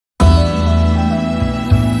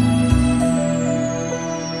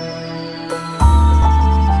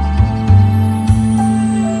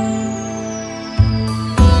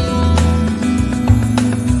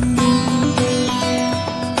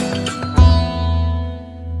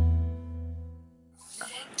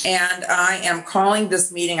and I am calling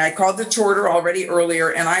this meeting. I called it to order already earlier,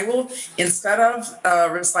 and I will, instead of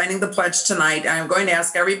reciting the pledge tonight, I'm going to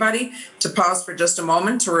ask everybody to pause for just a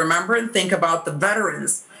moment to remember and think about the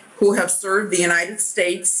veterans who have served the United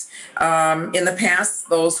States in the past,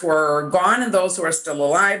 those who are gone and those who are still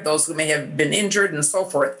alive, those who may have been injured and so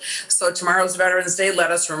forth. So tomorrow's Veterans Day,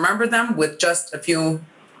 let us remember them with just a few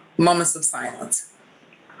moments of silence.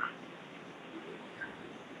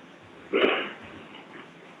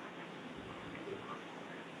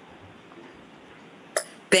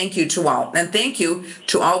 Thank you to all. And thank you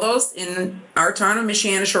to all those in our town of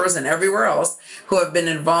Michiana Shores and everywhere else who have been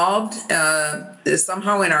involved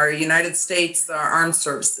somehow in our United States Armed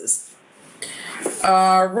Services.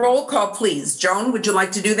 Roll call, please. Joan, would you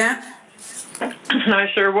like to do that? I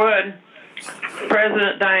sure would.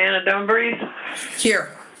 President Diana Dumbriz.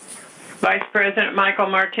 Here. Vice President Michael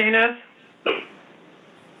Martinez.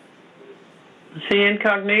 C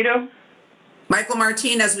incognito. Michael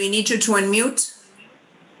Martinez, we need you to unmute.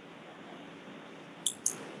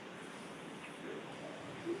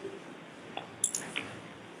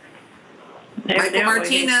 Michael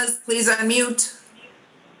Martinez, please unmute.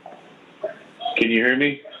 Can you hear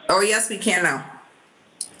me? Oh, yes, we can now.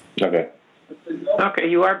 Okay. Okay,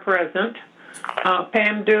 you are present.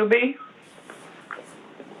 Pam Doobie.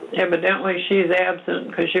 Evidently, she's absent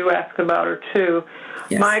because you asked about her too.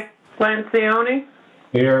 Yes. Mike Lancioni.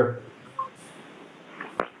 Here.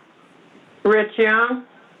 Rich Young.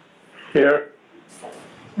 Here.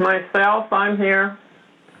 Myself, I'm here.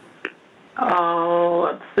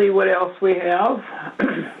 Let's see what else we have.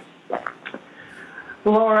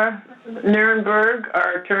 Laura Nierenberg,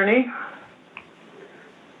 our attorney.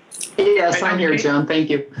 Yes, I'm here, Joan. Thank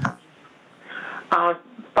you.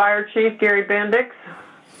 Fire Chief Gary Bendix.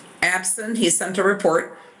 Absent. He sent a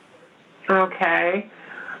report. Okay.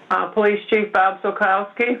 Police Chief Bob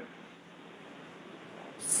Sokowski.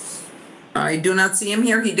 I do not see him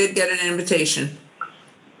here. He did get an invitation.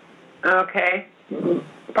 Okay.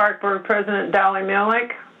 Park Board President Dolly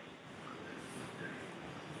Millick.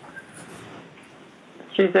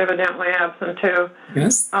 She's evidently absent too.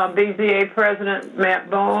 Yes. BZA President Matt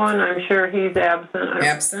Bowen, I'm sure he's absent.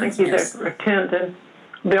 Absent, I think he's attended.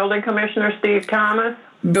 Building Commissioner Steve Thomas.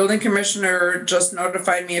 Building Commissioner just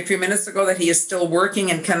notified me a few minutes ago that he is still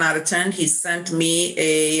working and cannot attend. He sent me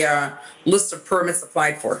a list of permits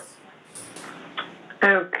applied for.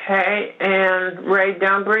 Okay, and Ray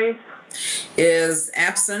Dumbriz is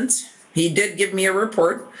absent. He did give me a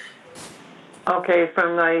report. Okay,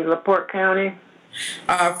 from the LaPorte County?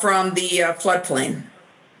 From the floodplain.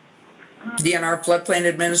 DNR floodplain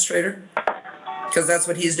administrator, because that's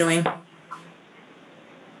what he's doing.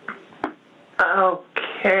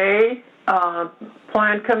 Okay.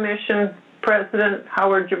 Plan Commission President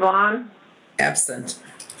Howard Javon? Absent.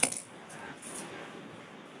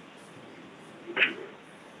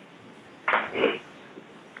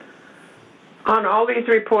 On all these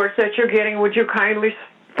reports that you're getting, would you kindly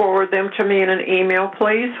forward them to me in an email,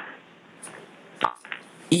 please?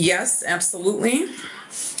 Yes, absolutely.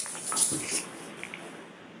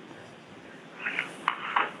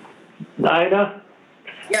 Nina?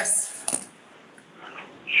 Yes.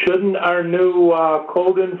 Shouldn't our new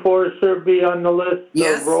code enforcer be on the list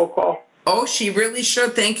yes. of roll call? Oh, she really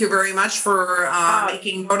should. Thank you very much for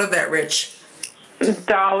making note of that, Rich.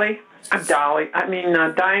 Dinah?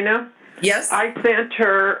 Yes. I sent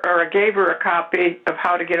her, or I gave her a copy of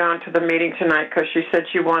how to get onto the meeting tonight because she said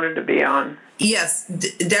she wanted to be on. Yes,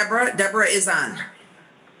 Deborah is on.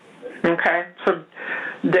 Okay, so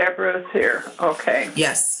Deborah's here. Okay.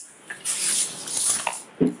 Yes.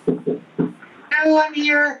 Oh, I'm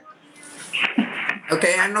here.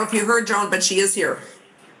 Okay, I don't know if you heard Joan, but she is here.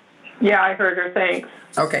 Yeah, I heard her. Thanks.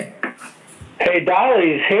 Okay. Hey,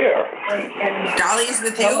 Dolly's here. Dolly is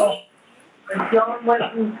with you? Joan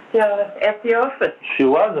wasn't at the office. She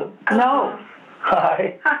wasn't. No.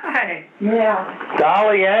 Hi. Hi. Yeah.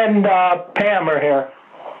 Dolly and Pam are here.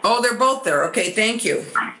 Oh, they're both there. Okay, thank you.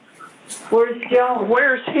 Where's Joan?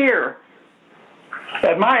 Where's here?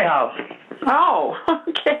 At my house. Oh,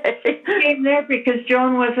 okay. I came there because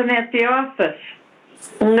Joan wasn't at the office.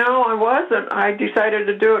 No, I wasn't. I decided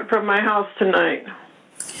to do it from my house tonight.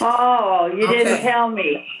 Oh, you didn't tell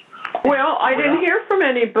me. Well, I didn't hear from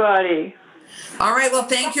anybody. All right, well,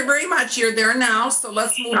 thank you very much. You're there now, so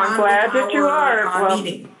let's move on. I'm glad that you are.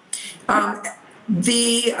 Meeting.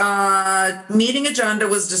 The meeting agenda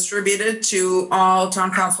was distributed to all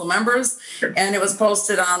town council members, and it was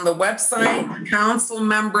posted on the website. Council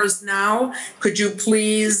members now, could you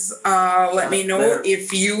please let me know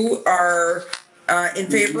if you are in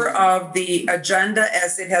favor of the agenda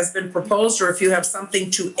as it has been proposed, or if you have something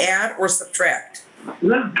to add or subtract.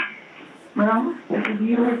 Well, if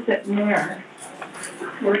you were sitting there,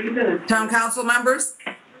 were you gonna? Town council members?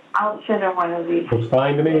 I'll sit on one of these. Looks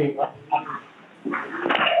fine to me.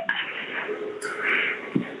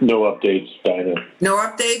 No updates, Dinah. No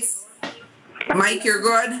updates? Mike, you're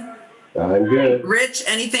good? I'm good. Rich,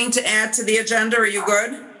 anything to add to the agenda? Are you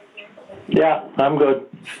good? Yeah, I'm good.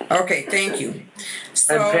 Okay, thank you.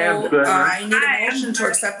 So Pam's good, right? I need a motion to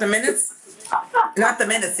accept the minutes. Not the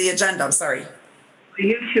minutes, the agenda, I'm sorry.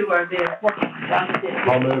 You two are there.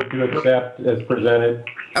 I'll move to accept as presented.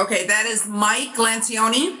 Okay, that is Mike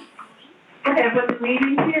Lancioni. Having the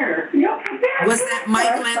meeting here. Was that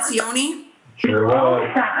Mike Lancioni? Sure was.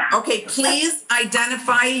 Okay, please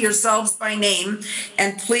identify yourselves by name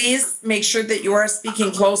and please make sure that you are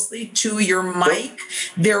speaking closely to your mic.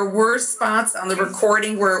 There were spots on the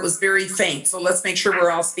recording where it was very faint, so let's make sure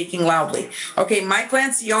we're all speaking loudly. Okay, Mike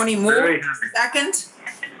Lancioni moved. Second?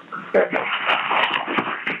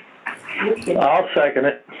 I'll second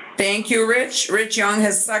it. Thank you, Rich. Rich Young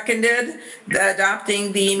has seconded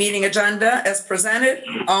adopting the meeting agenda as presented.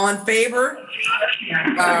 All in favor?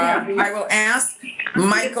 I will ask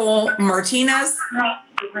Michael Martinez.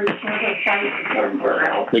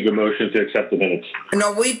 Make a motion to accept the minutes.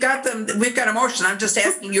 No, we've got a motion. I'm just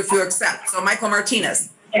asking you if you accept. So Michael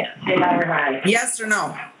Martinez. Yes or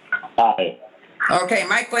no? Aye. Okay,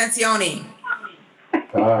 Mike Lancioni.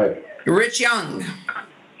 Aye. Rich Young.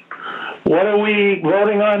 What are we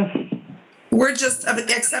voting on? We're just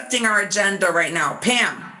accepting our agenda right now.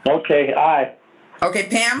 Pam. Okay, aye. Okay,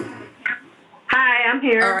 Pam? Hi, I'm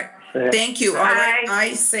here. All right. Thank you. All right.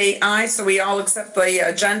 Aye. I say aye, so we all accept the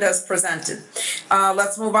agenda as presented.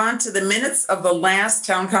 Let's move on to the minutes of the last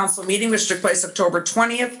town council meeting, which took place October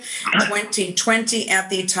 20th, 2020 at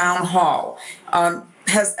the town hall.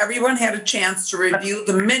 Has everyone had a chance to review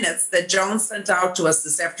the minutes that Joan sent out to us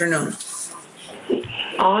this afternoon?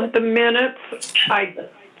 On the minutes, I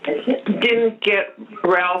didn't get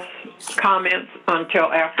Ralph's comments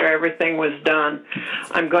until after everything was done.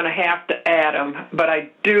 I'm going to have to add them, but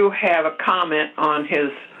I do have a comment on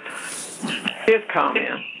his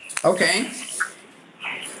comment. Okay.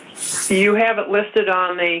 You have it listed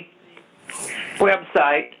on the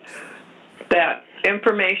website that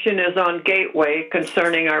information is on Gateway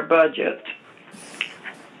concerning our budget.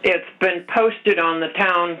 It's been posted on the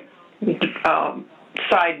town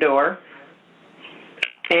side door,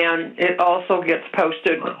 and it also gets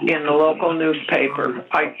posted in the local newspaper.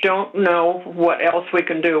 I don't know what else we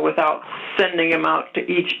can do without sending them out to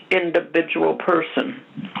each individual person.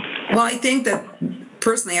 Well, I think that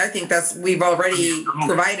personally, we've already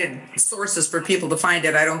provided sources for people to find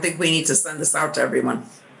it. I don't think we need to send this out to everyone.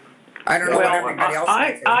 I don't know what everybody else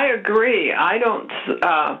thinks. I agree. I don't,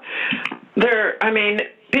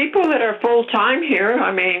 people that are full-time here,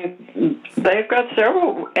 they've got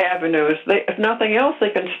several avenues. If nothing else, they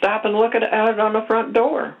can stop and look at it on the front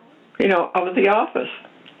door, of the office.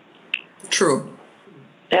 True.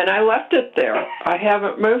 And I left it there. I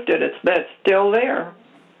haven't moved it. It's still there.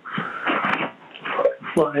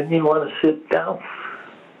 Well, then you want to sit down?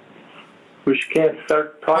 We can't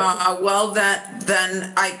start talking.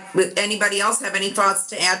 Anybody else have any thoughts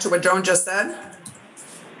to add to what Joan just said?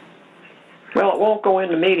 Well, it won't go in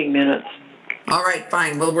the meeting minutes. All right,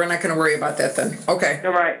 fine. Well, we're not going to worry about that then. Okay.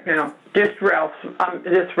 All right, now, just Ralph's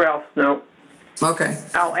note. Okay.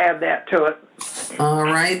 I'll add that to it, All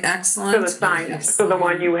right, excellent. to the sign, to the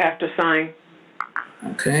one you have to sign.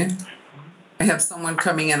 Okay. I have someone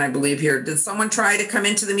coming in, I believe, here. Did someone try to come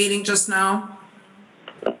into the meeting just now?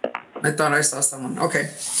 I thought I saw someone. Okay.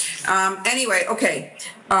 Anyway, okay.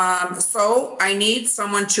 So I need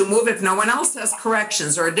someone to move if no one else has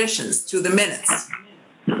corrections or additions to the minutes.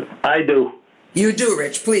 I do. You do,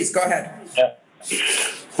 Rich. Please, go ahead. Yeah.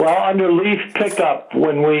 Well, under leaf pickup,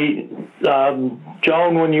 when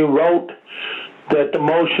Joan, when you wrote that the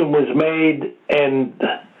motion was made and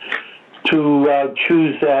to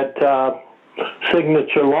choose that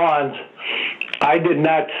signature lawns, I did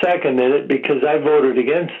not second it because I voted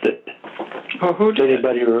against it. Well, who did?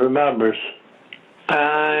 Anybody remembers?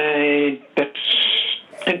 That's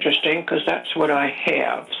interesting because that's what I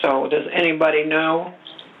have. So does anybody know?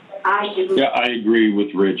 I do. Yeah, I agree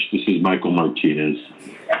with Rich. This is Michael Martinez.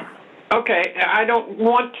 Okay, I don't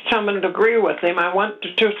want someone to agree with him. I want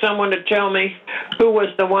someone to tell me who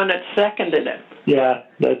was the one that seconded it. Yeah,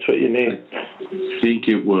 that's what you need. I think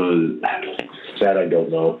it was, that I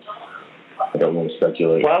don't know. I don't want to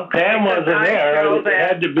speculate. Well, Pam wasn't there. It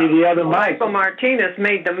had to be the other Mike. Michael Martinez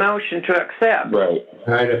made the motion to accept. Right.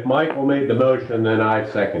 All right, if Michael made the motion, then I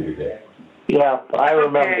seconded it. Yeah, I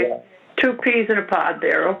remember Okay. that. 2 peas in a pod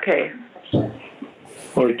there, okay.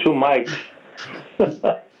 Or 2 mics.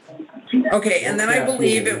 Okay, and then I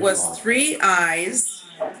believe it was 3 ayes.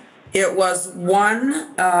 It was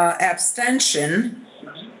 1 abstention.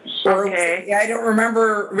 Or, Okay. I don't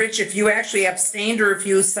remember, Rich, if you actually abstained or if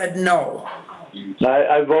you said no.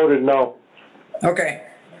 I voted no. Okay.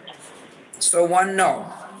 So 1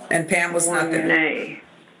 no, and Pam was not 1 there. nay.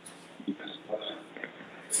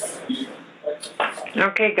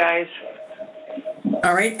 Okay, guys.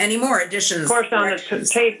 All right, any more additions? Of course, on the corrections?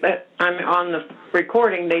 tape, on the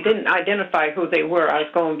recording, they didn't identify who they were. I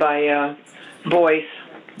was going by voice.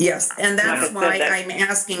 Yes, and that's Like I said, why I'm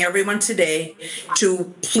asking everyone today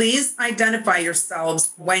to please identify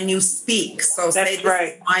yourselves when you speak. So say, That's this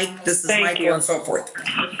right. is Mike, this is Thank Michael, you. and so forth.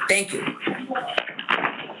 Thank you.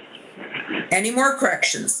 Any more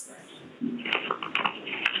corrections?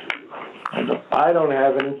 I don't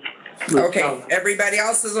have any. Okay, everybody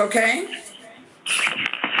else is okay?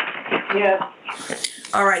 Yes.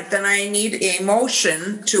 All right, then I need a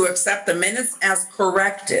motion to accept the minutes as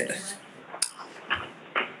corrected.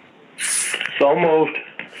 So moved.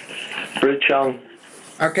 Rich Young.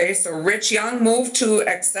 Okay, so Rich Young moved to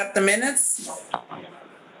accept the minutes.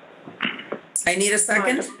 I need a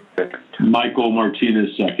second. Michael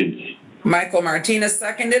Martinez seconds. Michael Martinez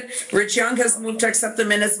seconded. Rich Young has moved to accept the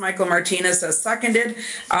minutes. Michael Martinez has seconded.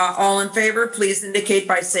 All in favor, please indicate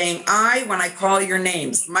by saying aye when I call your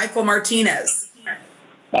names. Michael Martinez.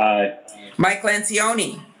 Aye. Mike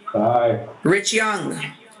Lancioni. Aye. Rich Young.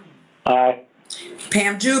 Aye.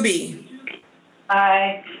 Pam Juby.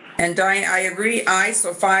 Aye. And Diane, I agree, aye,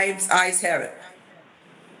 so 5 ayes have it.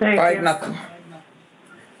 Thank 5-0.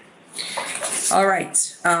 All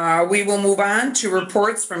right, we will move on to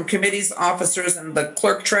reports from committees, officers, and the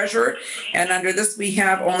clerk treasurer. And under this, we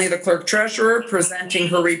have only the clerk treasurer presenting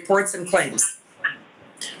her reports and claims.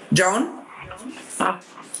 Joan?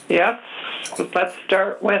 Yes, let's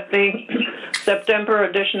start with the September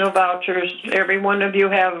additional vouchers. Every one of you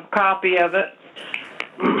have a copy of it.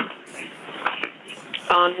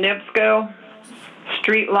 On NIPSCO,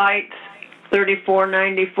 street lights,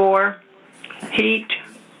 $34.94. Heat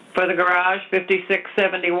for the garage,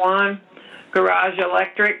 $56.71. Garage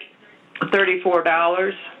electric,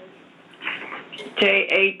 $34.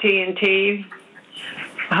 AT&T,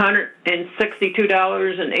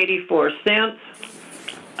 $162.84.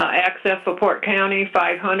 Access for Port County,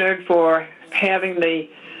 $500 for having the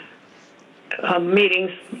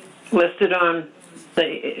meetings listed on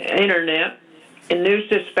the internet. In News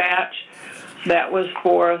Dispatch, that was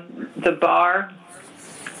for the bar,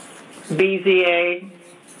 BZA,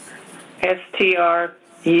 STR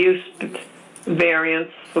use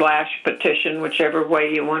variance / petition, whichever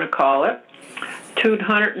way you want to call it,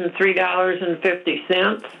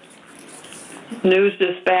 $203.50. News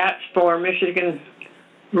Dispatch for Michigan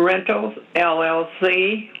Rentals,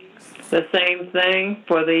 LLC, the same thing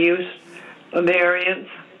for the use variance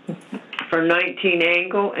for 19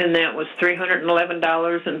 Angle, and that was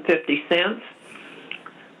 $311.50.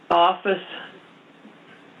 Office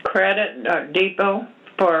Credit Depot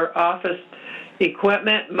for office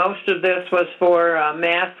equipment. Most of this was for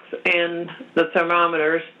masks and the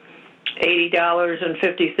thermometers,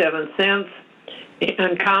 $80.57.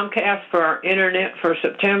 And Comcast for our internet for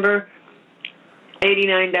September,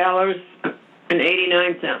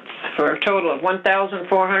 $89.89 for a total of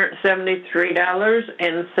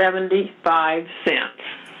 $1,473.75.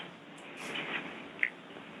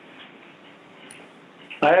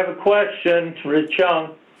 I have a question, Rich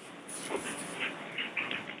Young.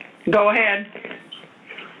 Go ahead.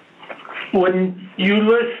 When you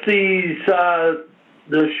list these,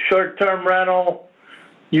 the short-term rental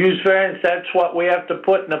use variance, that's what we have to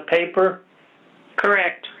put in the paper?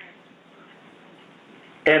 Correct.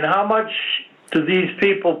 And how much do these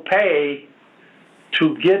people pay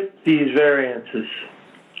to get these variances?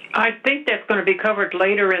 I think that's going to be covered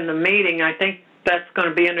later in the meeting. I think that's going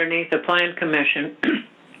to be underneath the Plan Commission.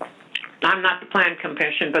 I'm not the Plan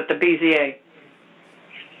Commission, but the BZA.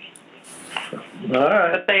 All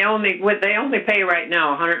right. But they only pay right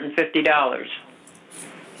now $150.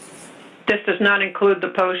 This does not include the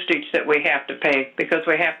postage that we have to pay because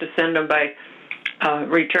we have to send them by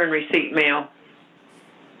return receipt mail.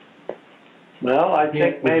 Well, I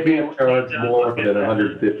think maybe We can't charge more than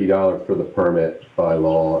 $150 for the permit by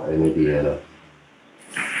law in Indiana.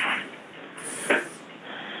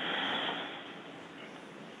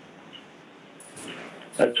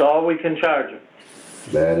 that's all we can charge them.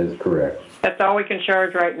 That is correct. That's all we can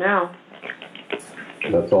charge right now.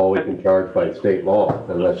 That's all we can charge by state law,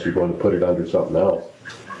 unless you're going to put it under something else.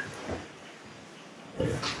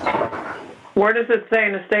 Where does it say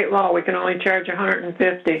in the state law we can only charge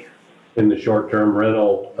 150? In the short-term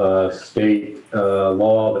rental, state,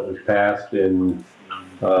 law that was passed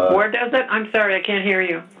Where does it? I'm sorry, I can't hear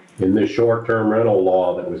you. in the short-term rental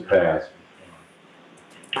law that was passed.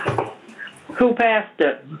 Who passed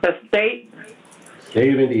it? The state?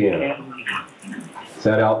 State of Indiana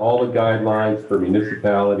set out all the guidelines for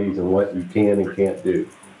municipalities and what you can and can't do.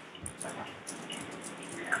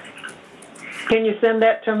 Can you send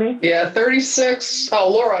that to me? Yeah, 36, oh,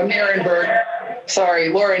 Laura Nierenberg. Sorry,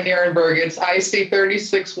 Laura Nierenberg. It's IC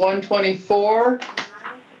 36-124.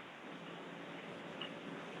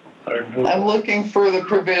 I'm looking for the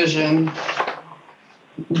provision.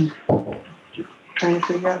 Trying to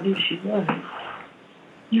figure out who she was.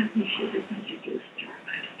 Yeah, you should have introduced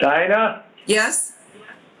her. Dinah, Yes?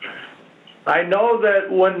 I know that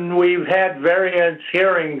when we've had variance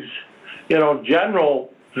hearings,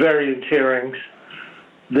 general variance hearings,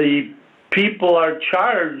 the people are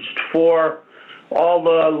charged for all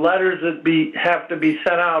the letters that have to be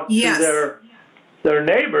sent out Yes. to their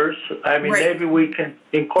neighbors. I mean, Right. maybe we can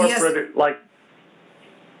incorporate it like,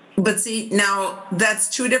 But see, now that's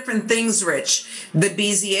two different things, Rich. The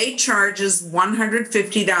BZA charges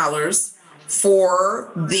 $150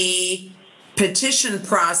 for the petition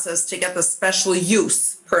process to get the special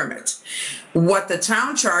use permit. What the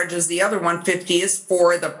town charges, the other $150, is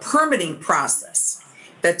for the permitting process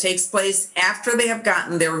that takes place after they have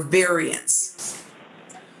gotten their variance.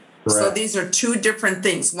 So Correct. these are two different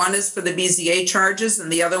things. One is for the BZA charges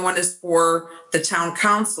and the other one is for the town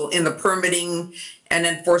council in the permitting and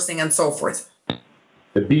enforcing and so forth.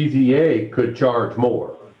 The BZA could charge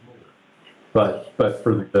more, but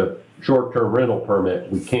for the short-term rental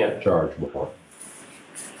permit, we can't charge more.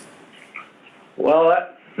 well,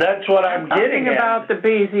 that's what I'm getting Talking at. about the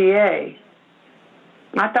BZA.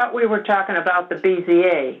 I thought we were talking about the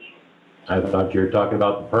BZA. I thought you were talking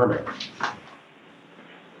about the permit.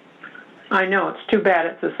 I know, it's too bad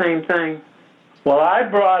it's the same thing. Well, I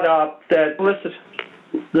brought up that Listen,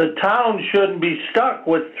 the town shouldn't be stuck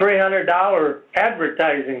with $300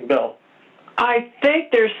 advertising bill. I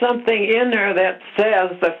think there's something in there that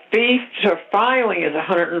says the fee for filing is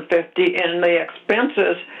 $150 and the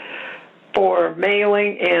expenses for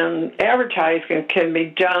mailing and advertising can be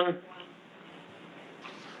done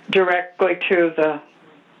directly to the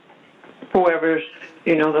whoever's,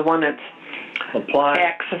 the one that's Apply.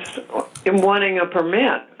 access in wanting a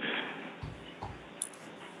permit.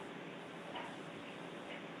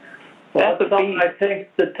 Well, That's that's a something fee. I think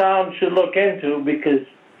the town should look into because,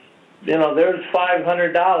 there's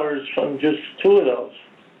 $500 from just two of those.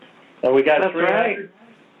 And we got That's 300. right.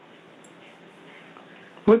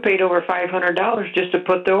 We paid over $500 just to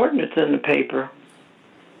put the ordinance in the paper.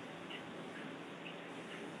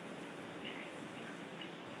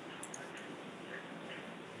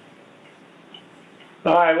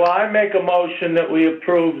 All right, well, I make a motion that we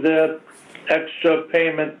approve the extra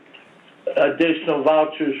payment, additional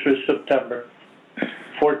vouchers for September,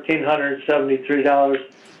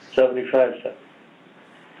 $1,473.75.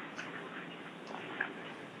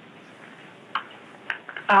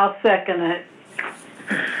 I'll second it.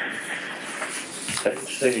 I didn't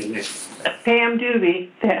say your name. Pam Doobie.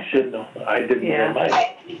 I should know. I didn't Yeah. know mine.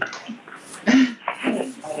 I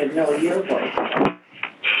didn't know your voice.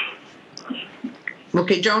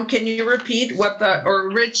 Okay, Joan, can you repeat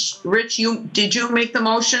Rich, did you make the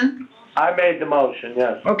motion? I made the motion,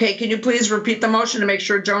 yes. Okay, can you please repeat the motion to make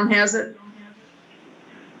sure Joan has it?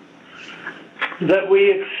 That we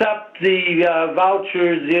accept the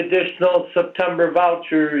vouchers, the additional September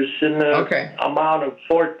vouchers in the Okay. amount of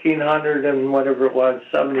 $1,400 and whatever it was,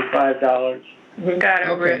 $75. Got it,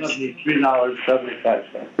 Okay. Rich. $73.75.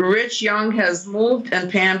 Rich Young has moved and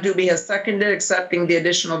Pam Doobie has seconded accepting the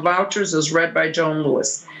additional vouchers as read by Joan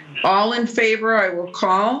Lewis. All in favor, I will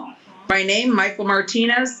call by name. Michael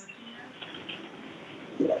Martinez,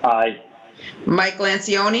 Aye. Mike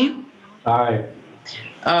Lancioni, Aye.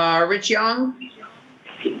 Rich Young,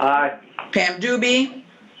 Aye. Pam Doobie.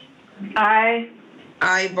 I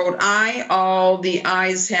I vote aye. All the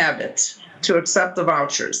ayes have it to accept the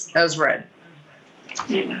vouchers as read.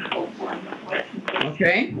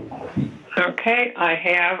 Okay? Okay, I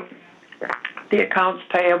have the accounts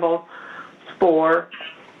payable for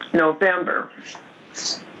November.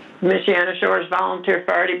 Michiana Shores Volunteer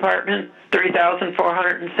Fire Department,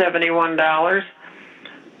 $3,471.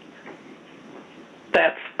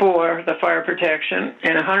 That's for the fire protection,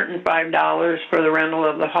 and $105 for the rental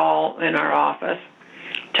of the hall in our office.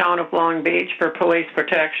 Town of Long Beach for police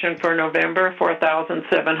protection for November,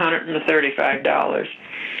 $4,735.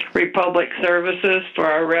 Republic Services for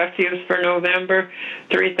our refuse for November,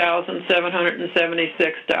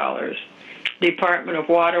 $3,776. Department of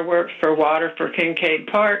Waterworks for water for Kincaid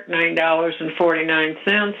Park,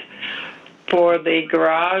 $9.49. For the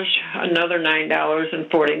garage, another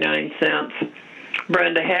 $9.49.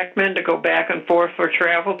 Brenda Heckman to go back and forth for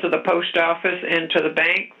travel to the post office and to the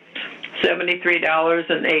bank,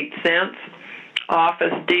 $73.08.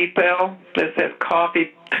 Office Depot, this is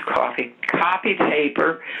copy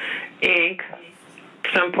paper, ink,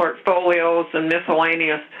 some portfolios and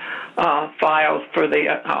miscellaneous files for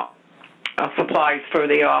the supplies for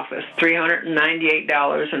the office,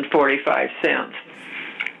 $398.45.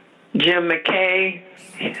 Jim McKay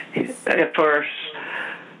for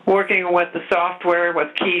working with the software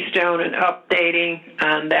with Keystone and updating,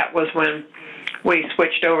 and that was when we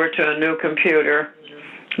switched over to a new computer.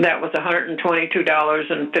 That was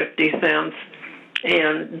 $122.50,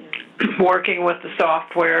 and working with the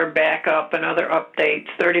software, backup and other updates,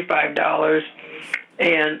 $35,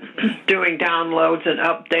 and doing downloads and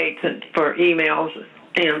updates for emails,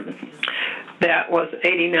 and that was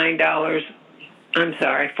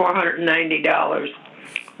 $490.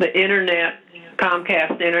 The internet,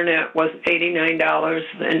 Comcast internet, was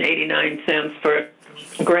 $89.89 for a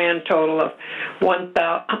grand total of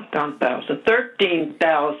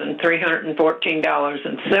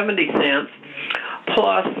 $13,314.70.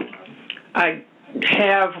 Plus, I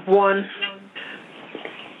have one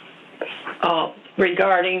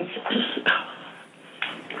regarding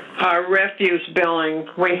our refuse billing.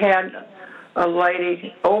 We had a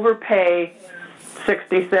lady overpay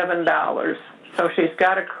 $67, so she's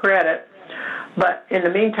got a credit, but in the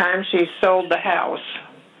meantime she sold the house,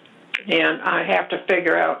 and I have to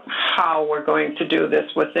figure out how we're going to do this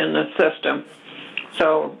within the system.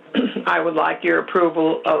 So I would like your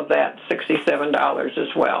approval of that $67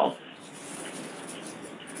 as well.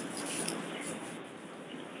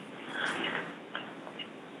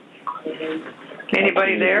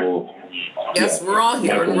 Anybody there? Yes, we're all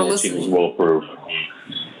here and we're listening. Will approve.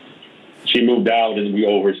 She moved out and we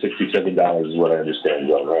owe her $67 is what I understand,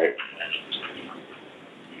 John, right?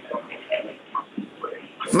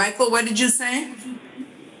 Michael, what did you say?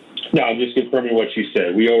 No, I'm just confirming what she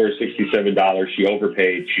said. We owe her $67. She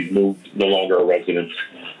overpaid. She's moved, no longer a resident.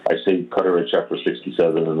 I say cut her a check for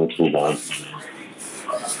 $67 and let's move on.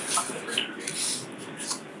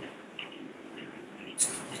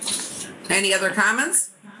 Any other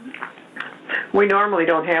comments? We normally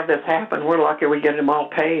don't have this happen. We're lucky we get them all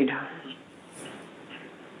paid.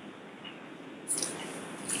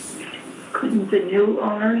 Couldn't the new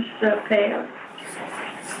owners pay us?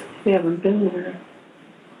 We haven't been there.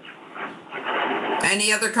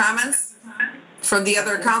 Any other comments from the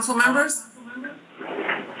other council members?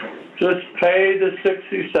 Just pay the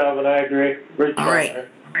 67, I agree. All right.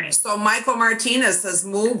 So Michael Martinez has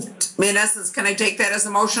moved. In essence, can I take that as a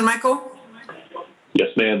motion, Michael? Yes,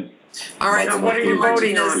 ma'am. All right. Now, So what are you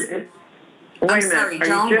voting on? Wait a sorry, minute.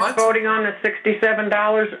 Joan, Are you just what? voting on the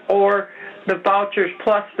 $67 or the vouchers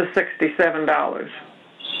plus the $67?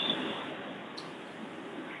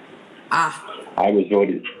 I was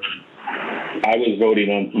voting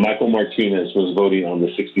on, Michael Martinez was voting on the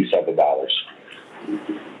 $67.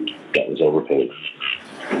 That was overpaid.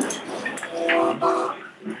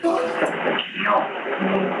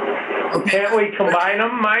 Can't we combine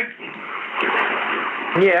them, Mike?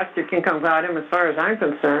 Yes, you can combine them as far as I'm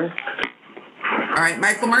concerned. All right.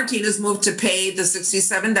 Michael Martinez moved to pay the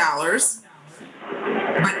 $67,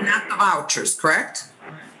 but not the vouchers, correct?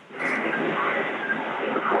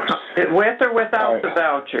 With or without Right. the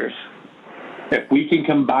vouchers? If we can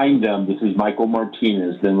combine them, this is Michael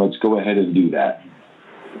Martinez, then let's go ahead and do that.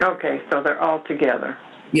 Okay, so they're all together.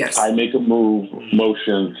 Yes. I make a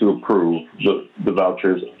motion to approve the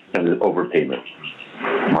vouchers and the overpayment.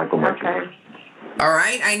 Michael Martinez. Okay. All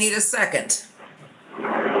right. I need a second.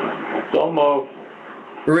 Don't move.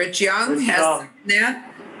 Rich Young has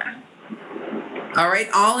that. All right.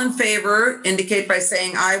 All in favor indicate by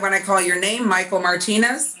saying aye when I call your name. Michael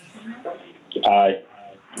Martinez. Aye.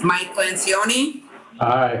 Mike Lancioni.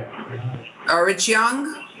 Aye. Rich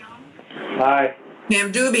Young. Aye.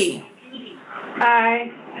 Pam Doobie.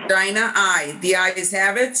 Aye. Dinah, aye. The ayes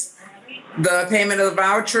have it. The payment of the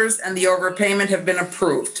vouchers and the overpayment have been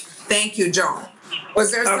approved. Thank you, Joan.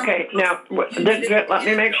 Was there some? Okay, now, let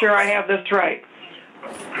me make sure I have this right.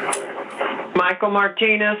 Michael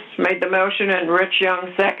Martinez made the motion and Rich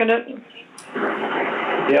Young seconded it?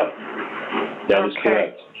 Yep. That is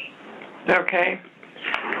correct. Okay.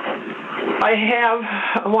 I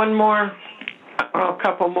have one more a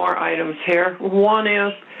couple more items here. One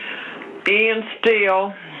is Ian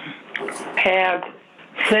Steele had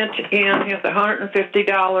sent in his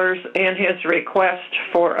 $150 in his request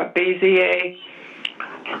for a BZA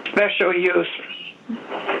special use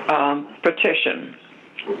petition.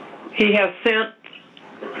 He has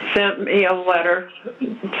sent me a letter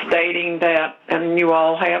stating that, and you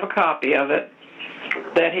all have a copy of it,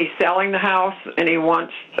 that he's selling the house and he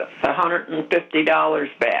wants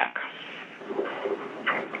 $150 back.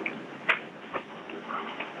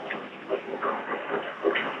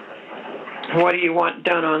 What do you want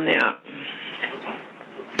done on that?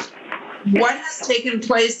 What has taken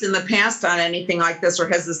place in the past on anything like this, or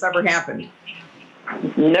has this ever happened?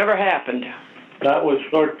 Never happened. That was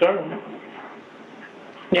short term.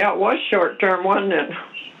 Yeah, it was short term, wasn't it?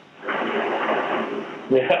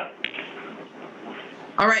 Yeah.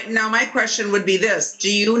 All right, now my question would be this.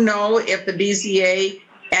 Do you know if the BZA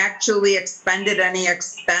actually expended any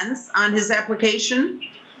expense on his application?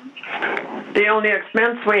 The only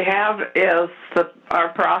expense we have is our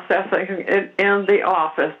processing in the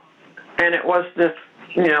office, and it was just,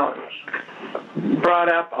 brought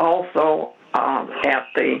up also at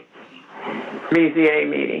the BZA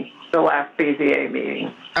meeting, the last BZA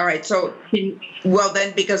meeting. All right, so, well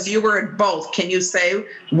then, because you were at both, can you say,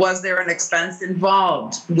 was there an expense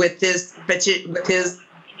involved with this, the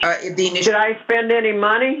initial? Did I spend any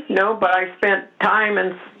money? No, but I spent time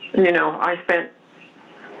and, I spent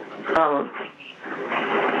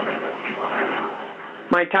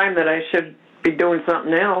my time that I should be doing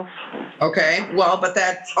something else. Okay, well, but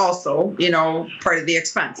that's also, part of the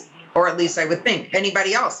expense, or at least I would think.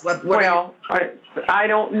 Anybody else? Well, I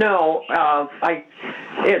don't know.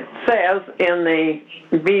 It says in the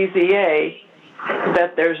BZA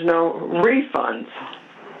that there's no refunds,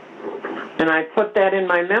 and I put that in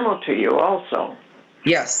my memo to you also.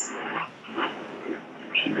 Yes.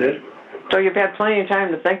 She did. So you've had plenty of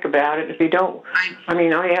time to think about it. If you don't, all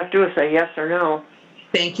you have to do is say yes or no.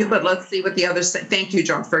 Thank you, but let's see what the others say. Thank you,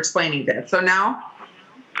 Joan, for explaining that. So now,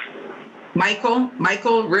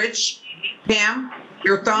 Michael, Rich, Pam,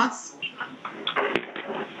 your thoughts?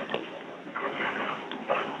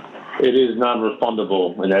 It is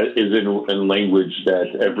non-refundable, and that is in language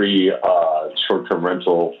that every short-term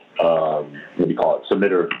rental,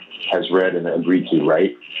 submitter has read and agreed to,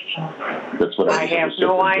 right? That's what I have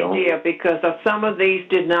no idea, because some of these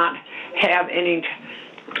did not have any,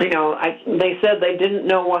 they said they didn't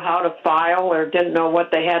know how to file or didn't know what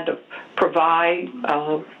they had to provide.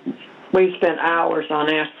 We spent hours on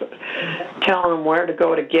this, telling them where to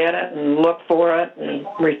go to get it and look for it, and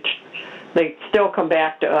they still come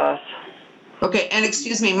back to us. Okay, and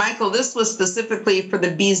excuse me, Michael, this was specifically for the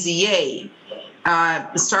BZA,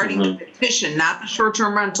 starting the petition, not the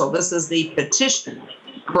short-term rental. This is the petition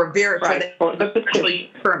for the petition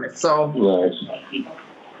permit. So, right.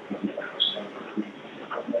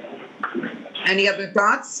 Any other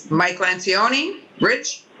thoughts? Mike Lancioni,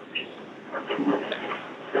 Rich?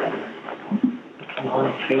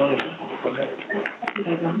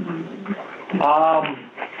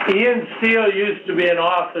 Ian Steele used to be an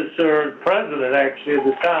officer, president actually of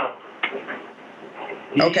the town.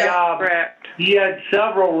 Okay. Correct. He had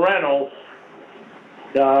several rentals.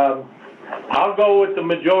 I'll go with the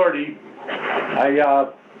majority.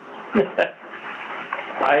 I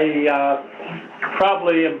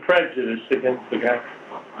probably am prejudiced against the guy.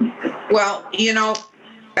 Well,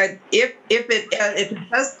 if it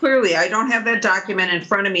says clearly, I don't have that document in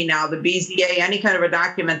front of me now, the BZA, any kind of a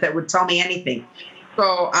document that would tell me anything.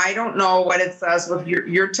 So I don't know what it says. With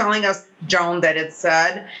you're telling us, Joan, that it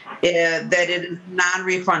said that it is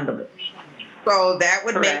non-refundable. So that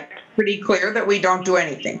would make it pretty clear that we don't do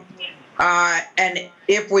anything. And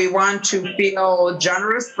if we want to feel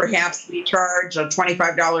generous, perhaps we charge a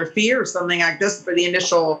 $25 fee or something like this for the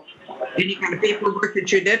initial, any kind of paperwork that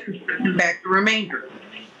you did, and send back the remainder.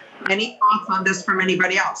 Any thoughts on this from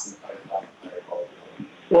anybody else?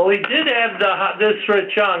 Well, he did have this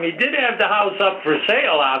Rich Young. He did have the house up for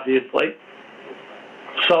sale, obviously.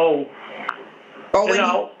 So,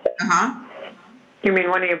 You mean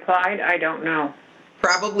when he applied? I don't know.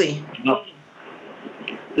 Probably.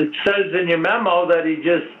 It says in your memo that he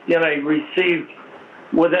just, he received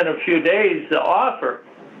within a few days the offer.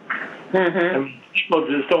 And people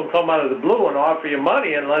just don't come out of the blue and offer you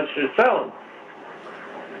money unless you're selling.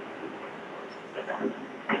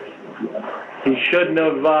 He shouldn't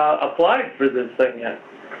have applied for this thing yet.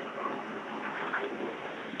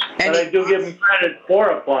 But I do give him credit for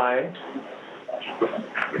applying.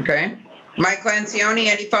 Okay. Mike Lancioni,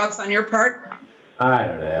 any thoughts on your part? I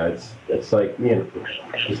don't know. It's like,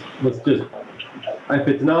 let's just If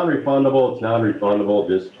it's non-refundable, it's non-refundable,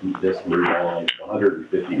 just move on.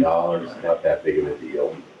 $150, not that big of a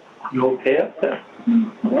deal. You okay up there?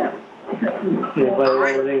 Yeah. All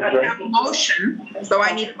right, I have a motion, so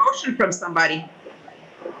I need a motion from somebody.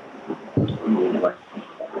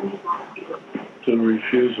 To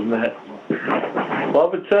refuse them that.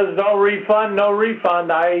 Well, if it says no refund, no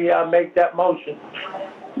refund, I make that motion.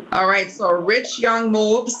 All right, so Rich Young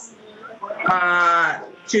moves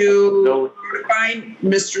to notify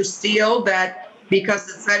Mr. Steele that because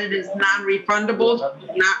it said it is non-refundable, he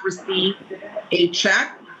did not receive a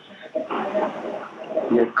check.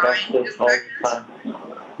 You catch this all the time.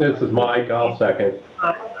 This is Mike, I'll second.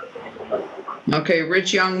 Okay,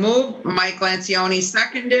 Rich Young moved, Mike Lancioni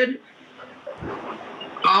seconded.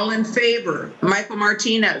 All in favor, Michael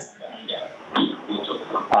Martinez,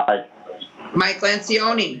 Aye. Mike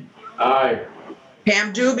Lancioni, Aye.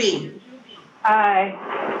 Pam Doobie, Aye.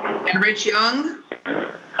 and Rich Young.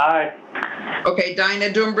 Aye. Okay, Dinah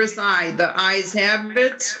Dumbriz, aye. The ayes have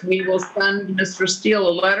it. We will send Mr. Steele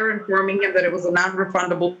a letter informing him that it was a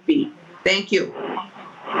non-refundable fee. Thank you.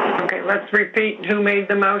 Okay, let's repeat who made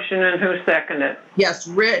the motion and who seconded it. Yes,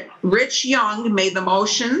 Rich Young made the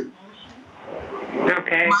motion.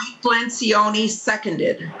 Okay, Mike Lancioni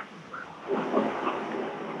seconded.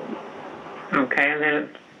 okay, and then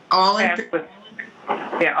All in, passed with,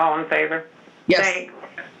 yeah, all in favor? yes. Thanks.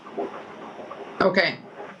 Okay,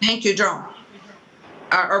 thank you, Joan.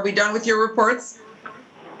 Are we done with your reports?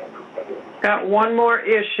 Got one more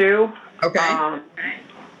issue. Okay.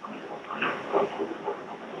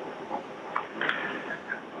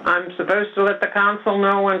 I'm supposed to let the council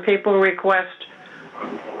know when people request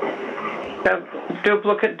the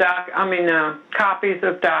duplicate copies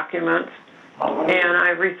of documents. And I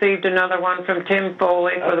received another one from Tim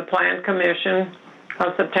Foley for the Plan Commission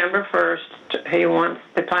of September 1st. He wants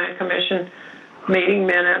the Plan Commission meeting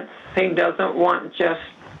minutes. He doesn't want just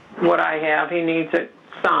what I have. He needs it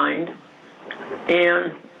signed.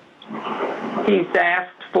 And he's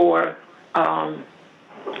asked for,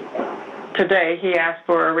 today, he asked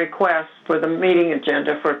for a request for the meeting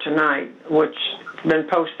agenda for tonight, which has been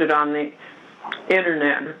posted on the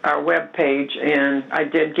internet, our web page, and I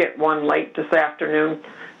did get one late this afternoon.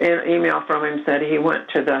 An email from him said he went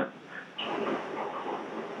to the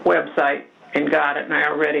website and got it, and I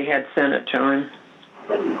already had sent it to him.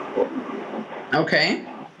 Okay.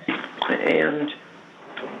 And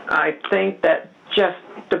I think that just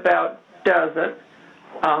about does it.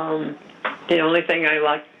 The only thing I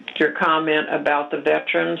liked your comment about the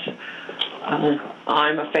veterans. I'm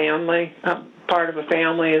part of a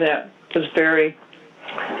family that was very,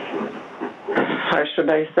 how should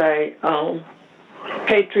I say,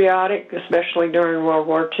 patriotic, especially during World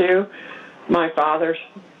War II. My father's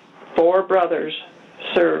 4 brothers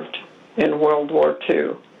served in World War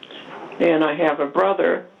II. And I have a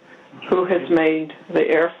brother who has made the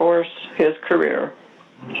Air Force his career.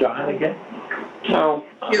 John again? So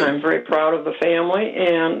I'm very proud of the family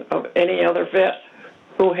and of any other vet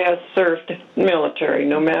who has served military,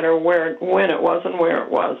 no matter when it was and where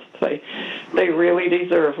it was. They really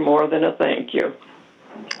deserve more than a thank you.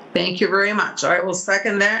 Thank you very much. I will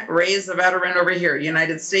second that. Ray is a veteran over here,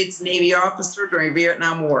 United States Navy officer during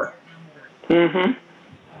Vietnam War. Mm-hmm.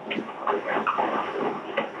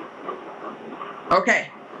 Okay,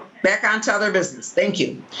 back on to other business. Thank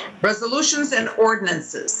you. Resolutions and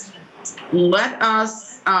ordinances. Let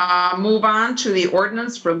us move on to the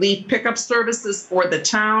ordinance for leaf pickup services for the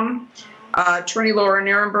town. Attorney Laura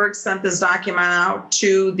Nierenberg sent this document out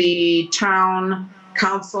to the town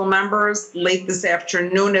council members late this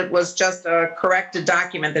afternoon. It was just a corrected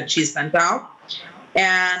document that she sent out.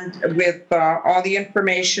 And with all the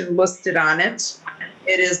information listed on it,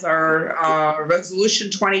 it is our resolution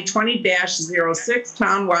 2020-06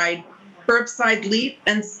 townwide curbside leaf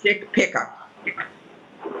and stick pickup.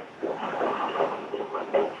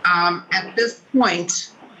 At this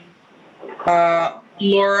point,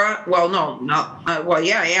 Laura,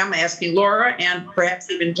 I am asking Laura and perhaps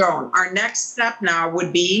even Joan. Our next step now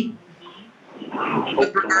would be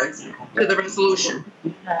with regards to the resolution.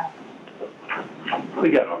 We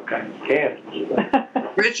got all kinds of cans.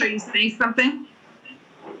 Rich, are you saying something?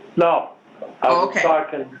 No, I was Okay.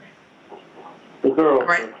 talking to the girl. All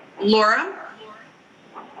right, Laura?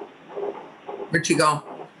 Where'd she go?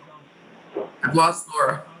 I've lost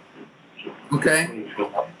Laura. Okay,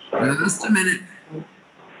 just a minute.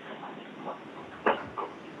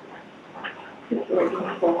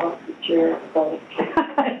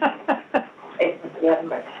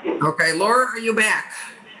 Okay, Laura, are you back?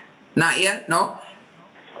 Not yet? No?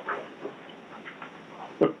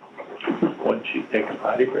 Wouldn't she take a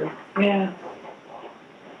potty break? Yeah.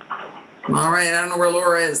 All right, I don't know where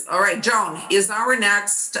Laura is. All right, Joan, is our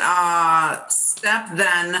next step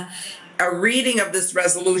then a reading of this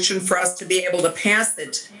resolution for us to be able to pass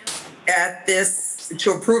it at this,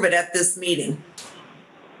 to approve it at this meeting?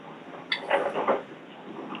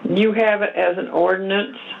 You have it as an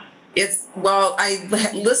ordinance? It's, well, I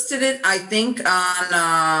listed it, I think,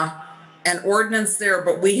 on an ordinance there,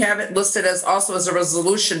 but we have it listed as also as a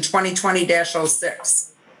resolution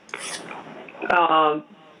 2020-06.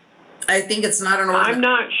 I think it's not an ordinance. I'm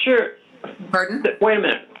not sure. Pardon? Wait a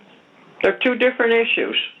minute. They're two different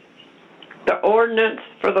issues. The ordinance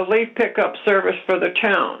for the leaf pickup service for the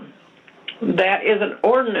town, that is an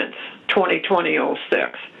ordinance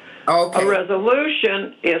 2020-06. Okay. A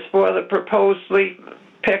resolution is for the proposed leaf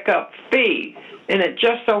pickup fee, and it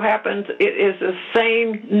just so happens it is the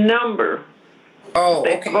same number. Oh,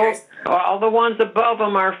 They okay. both, all the ones above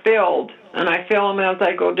them are filled, and I fill them as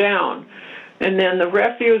I go down. And then the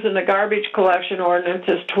refuse and the garbage collection ordinance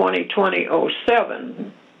is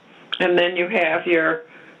 2020-07. And then you have your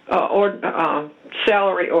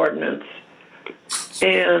salary ordinance,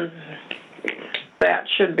 and that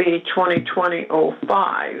should be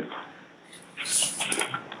 2020-05.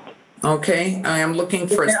 Okay, I am looking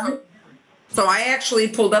for, so I actually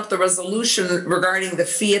pulled up the resolution regarding the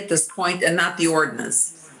fee at this point and not the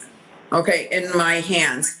ordinance. Okay, in my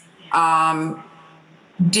hands.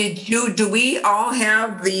 Do we all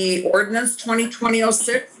have the ordinance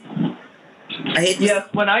 2020-06? Yes,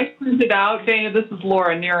 when I sent it out, Dana, this is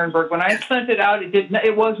Laura Nierenberg. When I sent it out,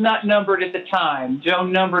 it was not numbered at the time.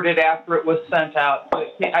 Joan numbered it after it was sent out. So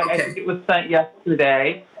I think it was sent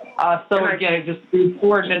yesterday. So again, it just the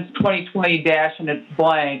ordinance 2020- and it's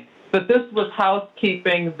blank. But this was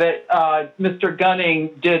housekeeping that Mr.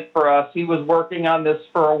 Gunning did for us. He was working on this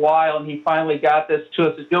for a while, and he finally got this to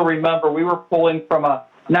us. As you'll remember, we were pulling from a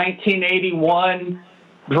 1981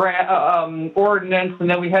 ordinance, and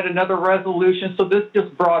then we had another resolution. So this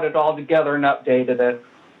just brought it all together and updated it.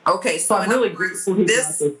 Okay, so I'm really grateful he got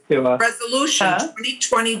this to us. Resolution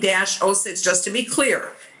 2020-06, just to be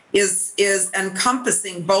clear, is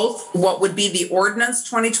encompassing both what would be the ordinance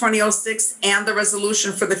 2020-06 and the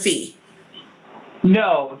resolution for the fee.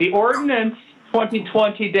 No, the ordinance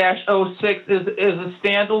 2020-06 is a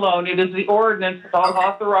standalone. It is the ordinance that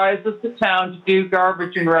authorizes the town to do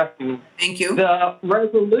garbage and refuse. Thank you. The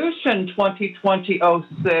resolution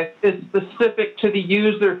 2020-06 is specific to the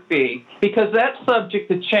user fee because that's subject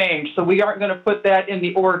to change. So we aren't going to put that in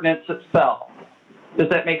the ordinance itself. Does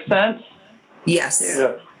that make sense? Yes.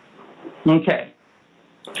 Yeah. Okay.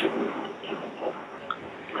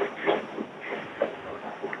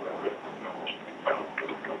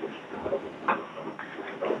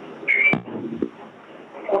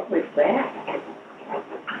 What was that?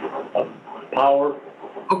 Power.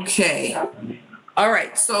 Okay. All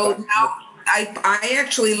right. So now I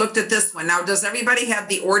actually looked at this one. Now, does everybody have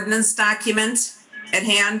the ordinance document at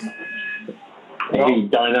hand? Hey,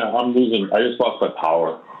 Dinah, I'm losing. I just lost my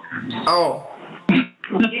power. Oh,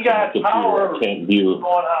 You got power I can't view. going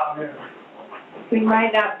on here. We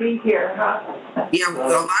might not be here, huh? yeah. A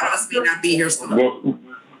lot of us may not be here. So. Well,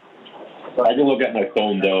 I can look at my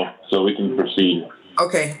phone though, so we can proceed.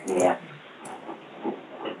 Okay. Yeah.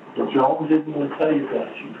 Joan didn't even tell you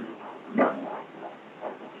that.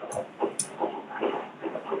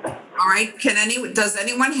 All right. Does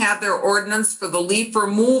anyone have their ordinance for the leaf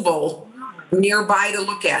removal nearby to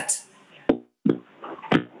look at?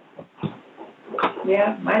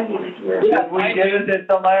 Yeah, my leaves were. Yeah, we did it at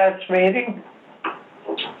the last meeting.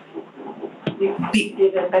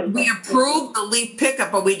 We approved the leaf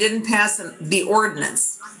pickup, but we didn't pass the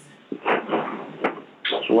ordinance.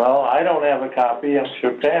 Well, I don't have a copy. I'm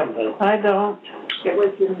sure Pam does. I don't. It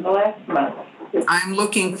was in the last month. I'm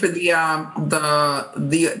looking for that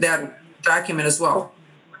document as well.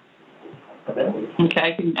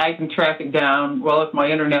 Okay, I can track it down. Well, if my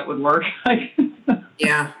internet would work.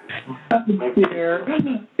 Yeah. Here.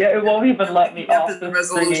 Yeah, it won't even let me off The the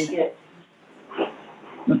resolution.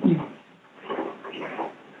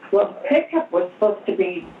 Well, pickup was supposed to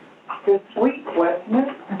be this week, wasn't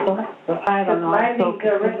it? I don't know. My leaves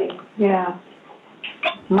are ready. Yeah.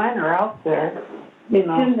 Mine are out there. It's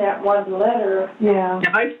in that one letter. Yeah.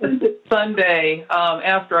 I sent it Sunday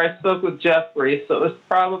after I spoke with Jeffrey, so it was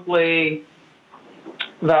probably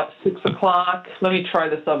about 6 o'clock. Let me try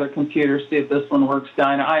this other computer, see if this one works,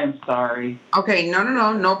 Dinah. I am sorry. Okay,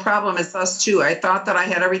 no problem. It's us too. I thought that I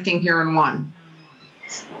had everything here in one.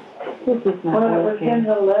 This is not Well, it was in working.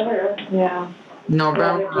 the letter. Yeah.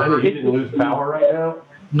 November You didn't lose power right now?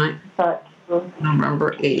 But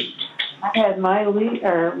November 8th. I had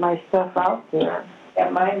my stuff out there.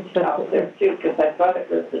 And mine's out there too, because I thought it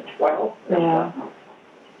was the 12th. Yeah.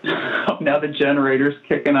 Oh, now the generator's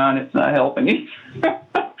kicking on. It's not helping you.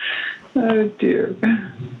 Oh, dear.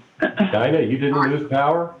 Dinah, you didn't lose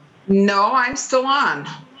power? No, I'm still on.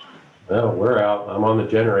 No, we're out. I'm on the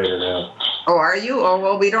generator now. Oh, are you? Oh,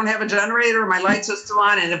 well, we don't have a generator. My lights are still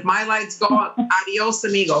on. And if my lights go out, adios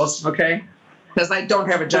amigos, okay? Because I don't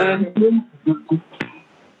have a generator.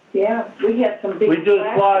 Yeah, we had some big. We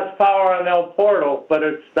just lost power on El Porto, but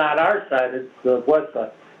it's not our side, it's the west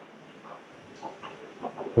side.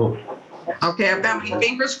 Okay, I've got my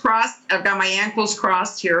fingers crossed. I've got my ankles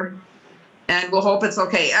crossed here. And we'll hope it's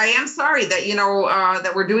okay. I am sorry that,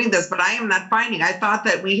 that we're doing this, but I am not finding. I thought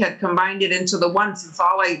that we had combined it into the one, since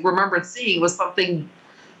all I remembered seeing was something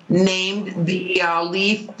named the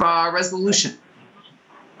LEAF resolution.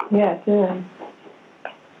 Yeah, it did.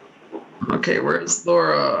 Okay, where's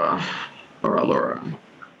Laura? Laura.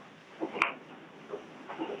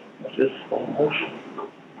 Just slow motion.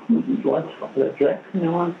 You want some of that drink?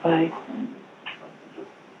 No, I'm fine.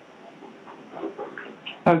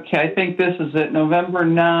 Okay, I think this is it. November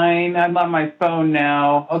 9. I'm on my phone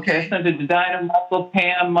now. Okay, I sent it to Dinah, Michael,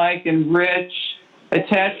 Pam, Mike, and Rich.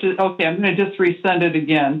 Attached it. Okay, I'm going to just resend it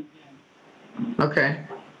again. Okay.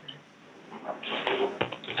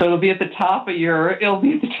 So it'll be at the top of your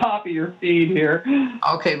feed here.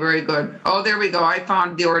 Okay, very good. Oh, there we go. I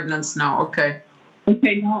found the ordinance now. Okay.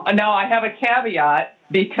 Okay, now I have a caveat,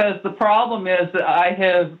 because the problem is that I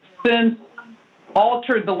have since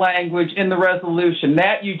altered the language in the resolution.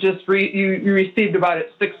 That you just you received about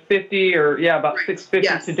at 6:50 about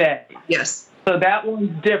 6:50 today. Yes. So that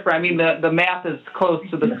one's different. I mean, the math is close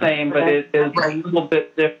to the same, but it is a little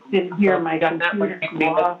bit different. Didn't hear my computer come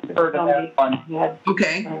off.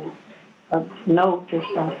 Okay. A note or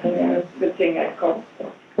something. Yeah, it's a good thing I called.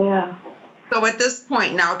 Yeah. So at this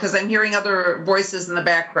point now, because I'm hearing other voices in the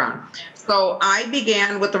background, so I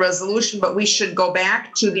began with the resolution, but we should go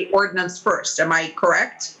back to the ordinance first. Am I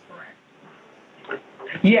correct?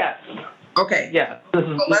 Yes. Okay. Yes. This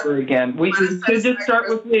is Lisa again. We should just start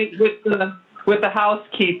with the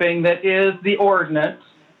housekeeping that is the ordinance.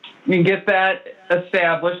 We can get that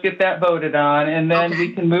established, get that voted on, and then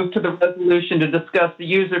we can move to the resolution to discuss the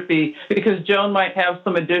user fee, because Joan might have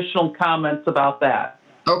some additional comments about that.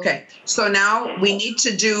 Okay, so now we need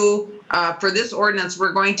to do, for this ordinance,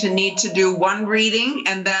 we're going to need to do one reading,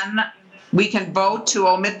 and then we can vote to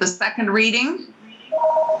omit the second reading.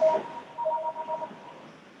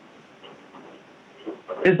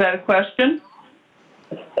 Is that a question?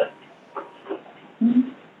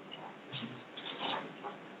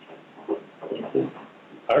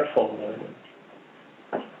 Our phone.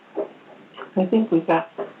 I think we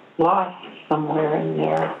got lost somewhere in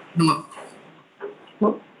there. Look.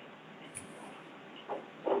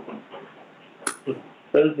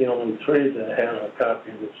 There's the only three that have a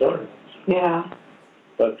copy of this ordinance. Yeah.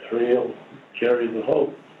 But three will carry the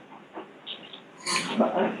vote.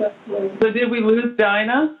 So did we lose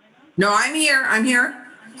Dinah? No, I'm here. I'm here.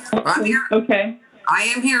 I'm here. Okay. I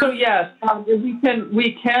am here. So yes,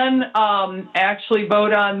 we can actually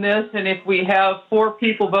vote on this, and if we have 4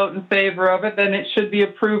 people vote in favor of it, then it should be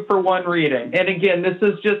approved for one reading. And again, this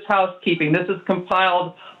is just housekeeping. This is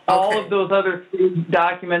compiled all of those other 3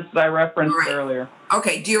 documents that I referenced earlier.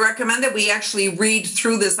 Okay. Do you recommend that we actually read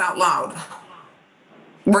through this out loud,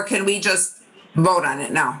 or can we just vote on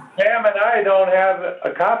it now? Pam and I don't have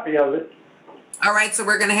a copy of it. All right, so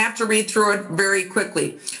we're going to have to read through it very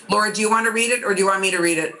quickly. Laura, do you want to read it, or do you want me to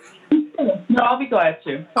read it? No, I'll be glad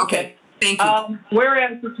to. Okay, thank you.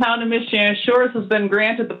 Whereas the town of Michiana Shores has been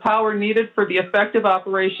granted the power needed for the effective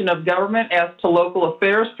operation of government as to local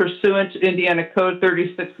affairs pursuant to Indiana Code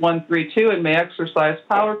 36132, and may exercise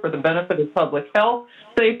power for the benefit of public health,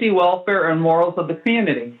 safety, welfare, and morals of the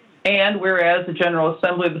community. And whereas the General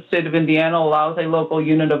Assembly of the State of Indiana allows a local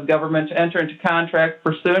unit of government to enter into contract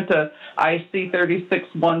pursuant to IC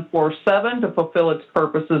 36147 to fulfill its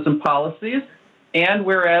purposes and policies, and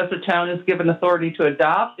whereas the town is given authority to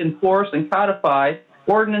adopt, enforce, and codify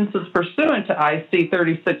ordinances pursuant to IC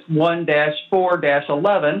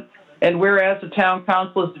 361-4-11, and whereas the town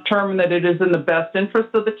council has determined that it is in the best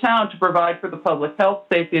interest of the town to provide for the public health,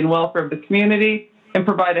 safety, and welfare of the community, and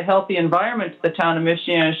provide a healthy environment to the town of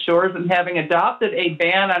Michiana Shores, and having adopted a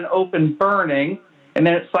ban on open burning, and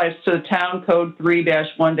then it cites to the town code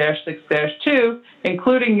 3-1-6-2,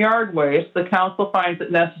 including yard waste, the council finds it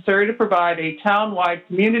necessary to provide a town-wide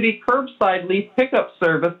community curbside leaf pickup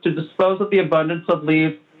service to dispose of the abundance of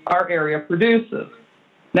leaves our area produces.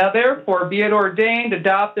 Now therefore be it ordained,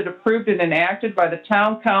 adopted, approved, and enacted by the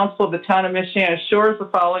Town Council of the Town of Michiana Shores the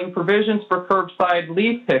following provisions for curbside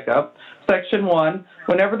leaf pickup. Section 1,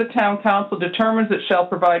 whenever the Town Council determines it shall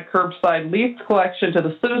provide curbside leaf collection to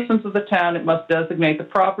the citizens of the town, it must designate the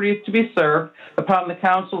properties to be served. Upon the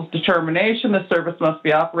Council's determination, the service must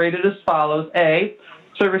be operated as follows. A,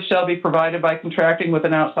 service shall be provided by contracting with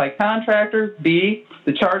an outside contractor. B,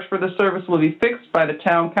 the charge for the service will be fixed by the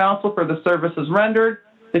Town Council for the services rendered.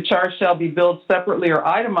 The charge shall be billed separately or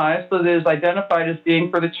itemized so that it is identified as being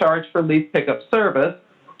for the charge for leaf pickup service.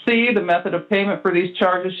 C, the method of payment for these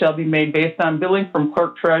charges shall be made based on billing from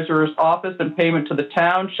clerk treasurer's office, and payment to the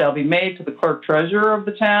town shall be made to the clerk treasurer of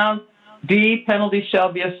the town. D, penalties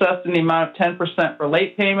shall be assessed in the amount of 10% for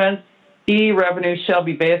late payments. E, revenue shall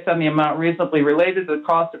be based on the amount reasonably related to the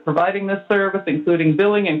cost of providing this service, including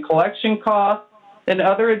billing and collection costs, and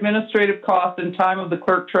other administrative costs and time of the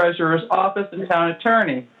clerk treasurer's office and town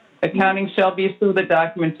attorney. Accounting shall be so that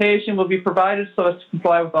documentation will be provided so as to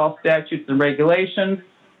comply with all statutes and regulations.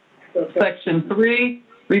 Section 3,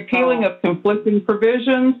 repealing of conflicting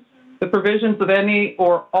provisions. The provisions of any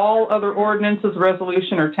or all other ordinances,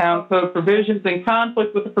 resolution, or town code provisions in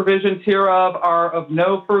conflict with the provisions hereof are of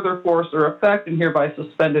no further force or effect and hereby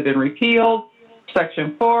suspended and repealed.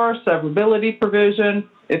 Section 4, severability provision.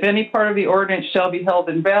 If any part of the ordinance shall be held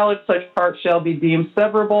invalid, such part shall be deemed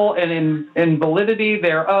severable, and invalidity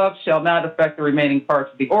thereof shall not affect the remaining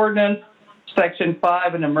parts of the ordinance. Section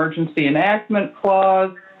 5, an emergency enactment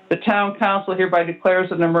clause. The Town Council hereby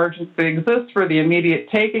declares an emergency exists for the immediate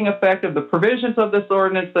taking effect of the provisions of this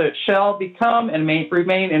ordinance, that it shall become and may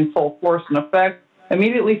remain in full force and effect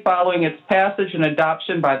immediately following its passage and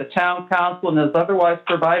adoption by the Town Council and is otherwise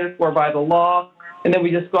provided for by the law. And then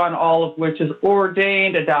we just go on all of which is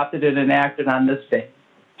ordained, adopted, and enacted on this day.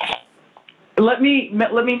 Let me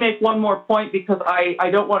make one more point because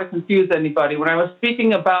I don't want to confuse anybody. When I was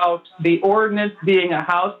speaking about the ordinance being a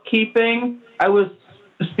housekeeping, I was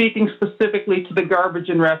speaking specifically to the garbage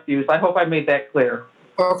and refuse. I hope I made that clear.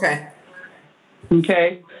 Okay.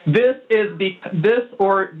 Okay. This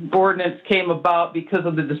ordinance came about because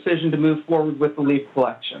of the decision to move forward with the leaf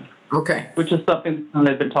collection. Okay. Which is something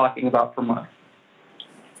I've been talking about for months.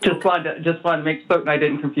 Just wanted to make certain I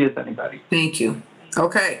didn't confuse anybody. Thank you.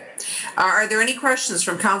 Okay. Are there any questions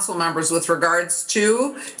from council members with regards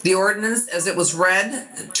to the ordinance as it was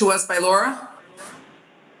read to us by Laura?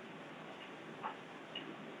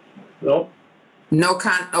 Nope.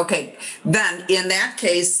 Okay. Then in that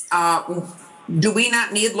case, do we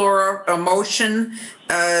not need, Laura, a motion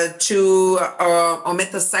to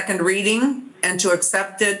omit the second reading and to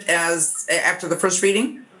accept it as after the first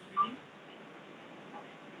reading?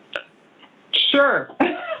 Sure. I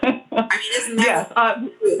mean, isn't that?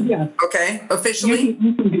 Yes. Okay, officially?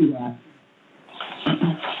 You can do that.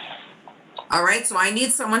 All right, so I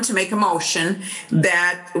need someone to make a motion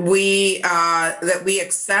that we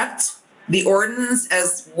accept the ordinance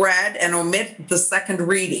as read and omit the second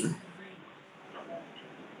reading.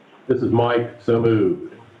 This is Mike, so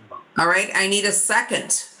moved. All right, I need a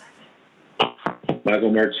second.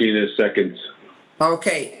 Michael Martinez, second.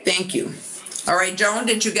 Okay, thank you. All right, Joan,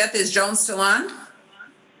 did you get this? Is Joan still on?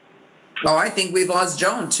 Oh, I think we've lost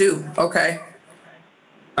Joan too. Okay.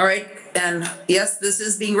 All right, and yes, this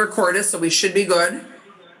is being recorded, so we should be good.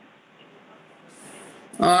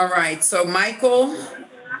 All right, so Michael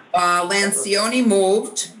Lancioni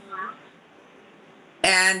moved.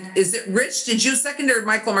 And is it Rich? Did you second or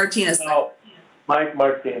Michael Martinez? No, Mike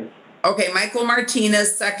Martinez. Okay, Michael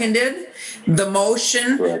Martinez seconded the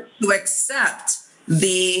motion to accept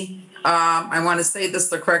the, I want to say this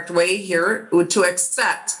the correct way here, to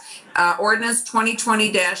accept ordinance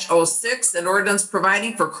 2020-06, an ordinance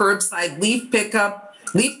providing for curbside leaf pickup,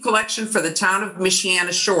 leaf collection for the town of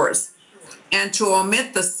Michiana Shores, and to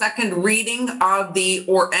omit the second reading of the,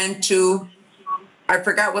 and to, I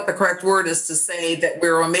forgot what the correct word is to say that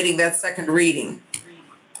we're omitting that second reading.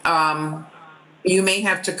 You may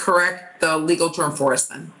have to correct the legal term for us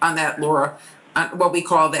then on that, Laura, what we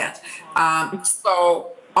call that.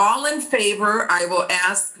 So all in favor, I will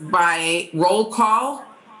ask by roll call.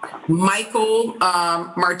 Michael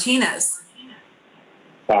Martinez.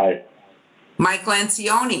 Aye. Mike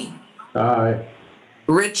Lancioni. Aye.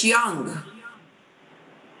 Rich Young.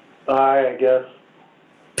 Aye, I guess.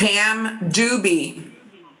 Pam Doobie.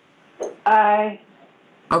 Aye.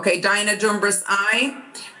 Okay, Dinah Dumbris, aye.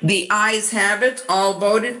 The ayes have it, all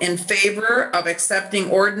voted in favor of accepting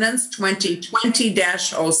ordinance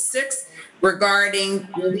 2020-06 regarding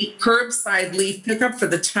curbside leaf pickup for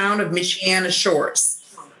the town of Michiana Shores.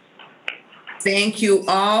 Thank you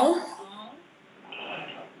all.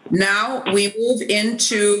 Now we move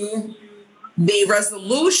into the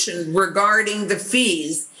resolution regarding the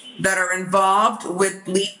fees that are involved with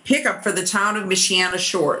leaf pickup for the town of Michiana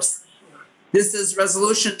Shores. This is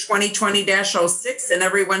resolution 2020-06, and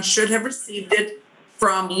everyone should have received it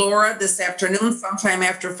from Laura this afternoon, sometime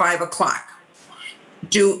after 5 o'clock.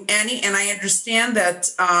 And I understand that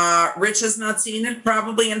Rich has not seen it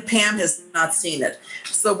probably, and Pam has not seen it.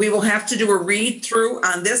 So we will have to do a read through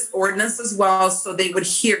on this ordinance as well, so they would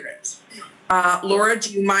hear it. Laura,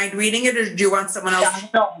 do you mind reading it, or do you want someone else?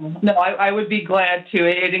 No, I would be glad to.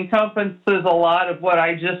 It encompasses a lot of what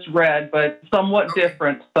I just read, but somewhat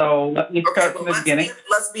different. So let me start from the beginning.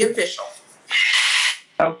 Let's be official.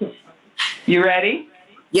 Okay. You ready?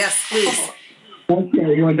 Yes, please.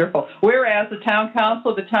 Okay, wonderful. Whereas the Town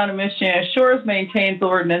Council of the Town of Michiana Shores maintains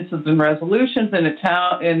ordinances and resolutions in its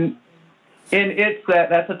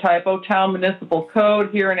that's a typo, Town Municipal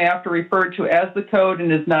Code, hereinafter referred to as the code,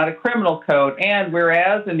 and is not a criminal code. And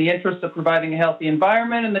whereas, in the interest of providing a healthy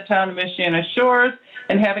environment in the Town of Michiana Shores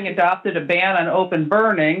and having adopted a ban on open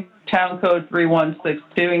burning, Town Code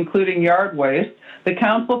 3162, including yard waste, the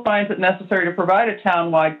Council finds it necessary to provide a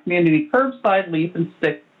town-wide community curbside leaf and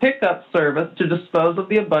stick pickup service to dispose of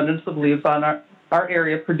the abundance of leaves on our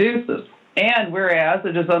area produces. And whereas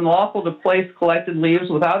it is unlawful to place collected leaves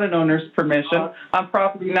without an owner's permission on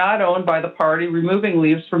property not owned by the party removing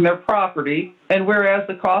leaves from their property, and whereas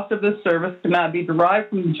the cost of this service cannot be derived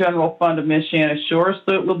from the general fund of Michiana Shores,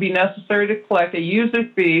 so it will be necessary to collect a user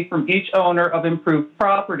fee from each owner of improved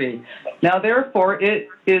property. Now, therefore, it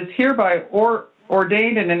is hereby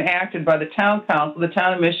ordained and enacted by the Town Council of the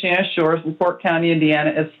Town of Michiana Shores in Fort County,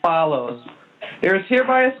 Indiana, as follows. There is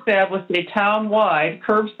hereby established a town-wide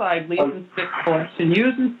curbside leaf and stick collection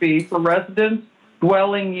user fee for residence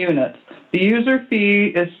dwelling units. The user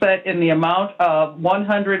fee is set in the amount of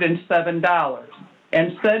 $107,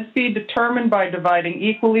 and said fee determined by dividing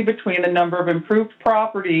equally between the number of improved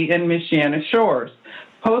property in Michiana Shores.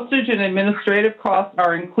 Postage and administrative costs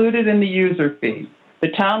are included in the user fee. The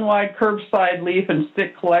town-wide curbside leaf and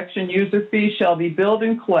stick collection user fee shall be billed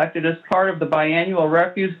and collected as part of the biannual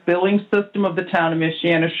refuse billing system of the town of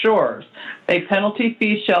Michiana Shores. A penalty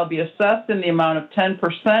fee shall be assessed in the amount of 10%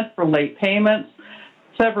 for late payments.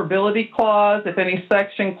 Severability clause: if any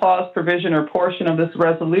section, clause, provision, or portion of this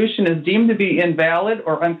resolution is deemed to be invalid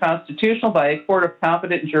or unconstitutional by a court of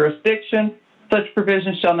competent jurisdiction, such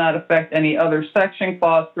provision shall not affect any other section,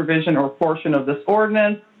 clause, provision, or portion of this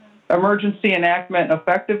ordinance. Emergency enactment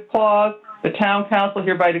effective clause: the Town Council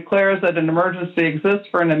hereby declares that an emergency exists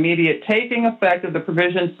for an immediate taking effect of the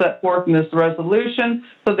provisions set forth in this resolution,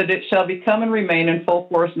 so that it shall become and remain in full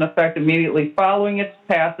force and effect immediately following its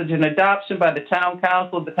passage and adoption by the Town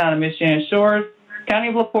Council of the Town of Michiana Shores, County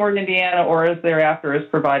of LaPorte, Indiana, or as thereafter is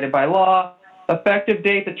provided by law. Effective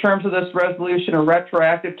date: the terms of this resolution are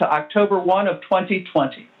retroactive to October 1 of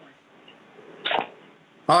 2020.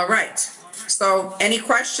 All right. So any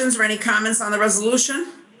questions or any comments on the resolution?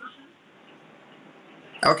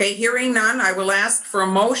 Okay, hearing none, I will ask for a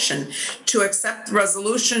motion to accept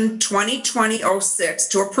resolution 2020-06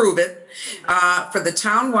 to approve it for the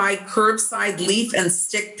town-wide curbside leaf and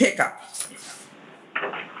stick pickup.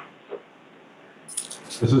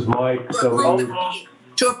 This is Mike.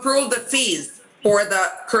 To approve the fees for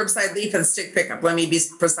the curbside leaf and stick pickup. Let me be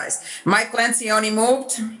precise. Mike Lancioni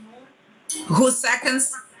moved. Who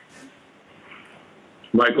seconds?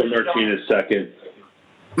 Michael Martinez, second.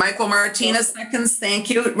 Michael Martinez seconds. Thank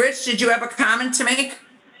you. Rich, did you have a comment to make?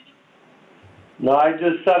 No, I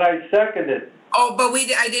just said I seconded. Oh, but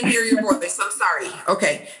I didn't hear your voice. I'm sorry.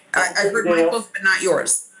 Okay. I heard Michael's, but not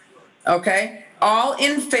yours. Okay. All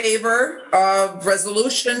in favor of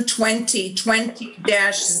resolution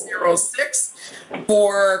 2020-06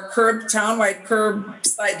 for townwide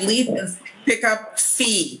curbside leaf and pickup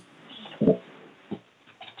fee?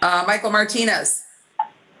 Michael Martinez.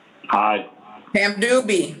 Aye. Pam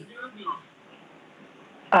Doobie.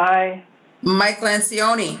 Aye. Mike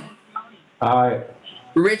Lancioni. Aye.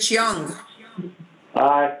 Rich Young.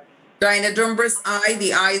 Aye. Dinah Dumbris, aye.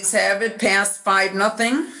 The ayes have it. Passed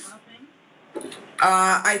 5-0.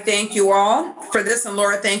 I thank you all for this, and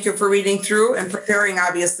Laura, thank you for reading through and preparing,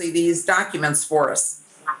 obviously, these documents for us.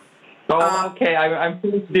 Okay, I'm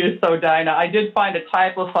pleased to do so, Dinah. I did find a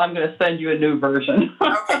typo, so I'm going to send you a new version.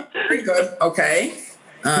 Okay, very good. Okay.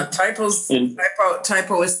 Typo is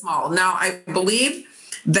small. Now, I believe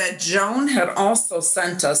that Joan had also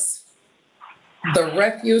sent us the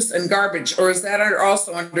refuse and garbage, or is that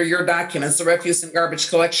also under your documents, the refuse and garbage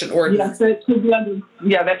collection ordinance? Yes, that should be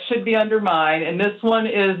that should be under mine. And this one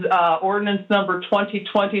is ordinance number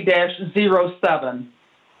 2020-07.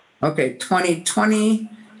 Okay, 2020-07.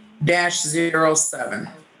 2020-07.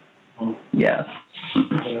 Yes.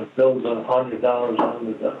 And it bills $100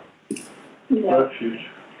 under the refuge.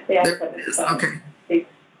 Yeah, There it is, okay.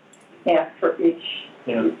 yeah, for each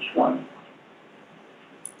one.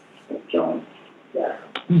 Joan, yeah.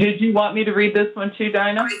 Did you want me to read this one too,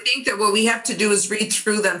 Dinah? I think that what we have to do is read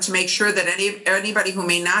through them to make sure that anybody who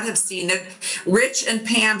may not have seen it. Rich and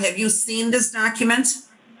Pam, have you seen this document?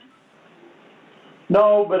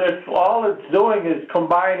 No, but if all it's doing is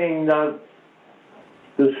combining the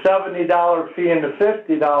 $70 fee and the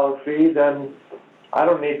 $50 fee, then I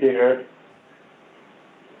don't need to hear it.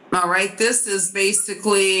 All right, this is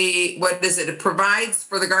basically, what is it? It provides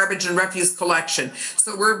for the garbage and refuse collection.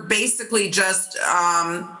 So we're basically just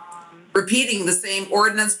repeating the same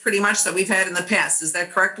ordinance pretty much that we've had in the past. Is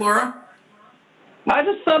that correct, Laura?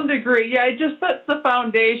 To some degree, yeah. It just sets the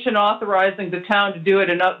foundation, authorizing the town to do it,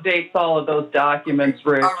 and updates all of those documents,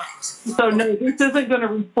 Rick. All right. So no, this isn't going to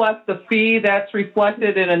reflect the fee. That's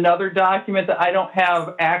reflected in another document that I don't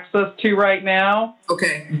have access to right now.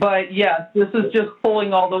 Okay. But yes, this is just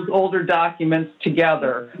pulling all those older documents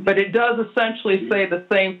together. But it does essentially say the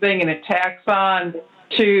same thing, and it tacks on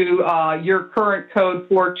to your current code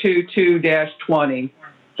 422-20,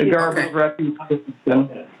 the garbage refuse system.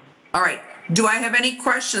 All right. Do I have any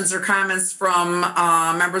questions or comments from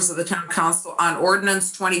members of the town council on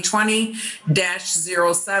ordinance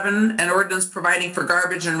 2020-07, an ordinance providing for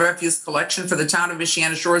garbage and refuse collection for the town of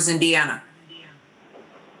Michiana Shores, Indiana?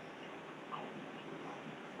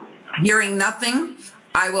 Hearing nothing,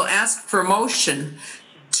 I will ask for motion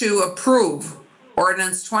to approve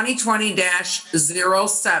ordinance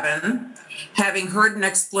 2020-07, having heard an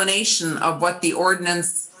explanation of what the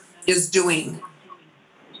ordinance is doing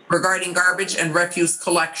regarding garbage and refuse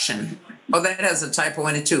collection. Oh, that has a typo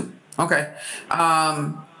in it too. Okay.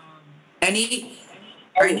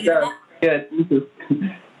 Good.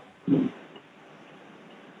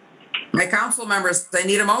 My council members, they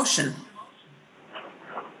need a motion.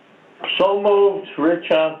 So moved, Rich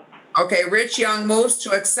Young. Okay, Rich Young moves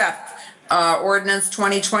to accept ordinance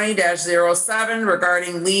 2020-07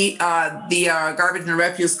 regarding the garbage and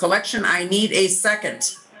refuse collection. I need a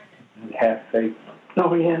second. Half faith.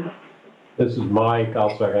 Oh, yeah. This is Mike,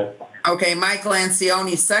 I'll second. Okay, Michael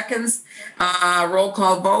Ancioni seconds. Roll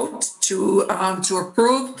call vote to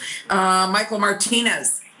approve. Michael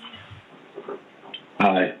Martinez.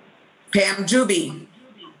 Aye. Pam Juby.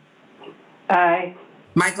 Aye.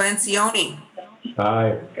 Mike Lancioni.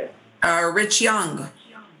 Aye. Rich Young.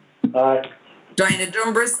 Aye. Dinah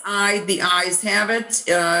Dumbrus, aye. The ayes have it.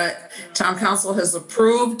 Town council has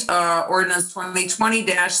approved ordinance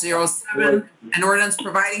 2020-07, an ordinance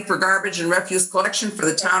providing for garbage and refuse collection for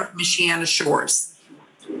the town of Michiana Shores.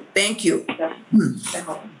 Thank you. This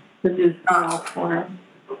is for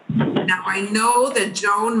Now, I know that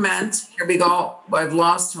Joan meant, here we go, I've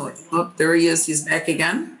lost him. Oh, there he is. He's back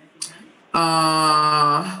again.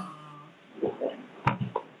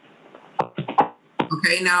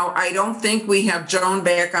 Okay, now I don't think we have Joan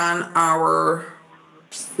back on our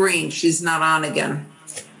screen. She's not on again.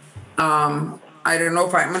 I don't know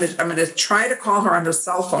if I'm gonna try to call her on her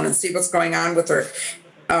cell phone and see what's going on with her.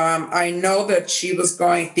 I know that she was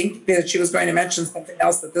going to mention something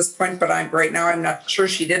else at this point, but right now I'm not sure.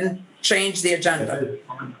 She didn't change the agenda.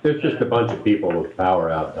 There's just a bunch of people with power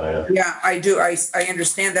out, Diana. Yeah, I do. I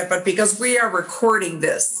understand that, but because we are recording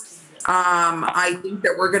this, I think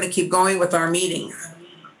that we're going to keep going with our meeting,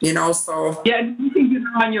 so. Yeah, you can get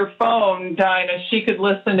her on your phone, Dinah. She could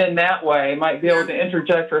listen in that way. Might be able to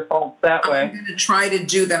interject her thoughts that way. I'm going to try to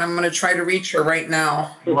do that. I'm going to try to reach her right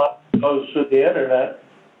now. Goes to the internet.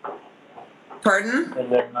 Pardon?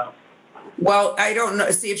 And then, Well, I don't know.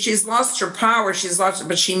 See, if she's lost her power,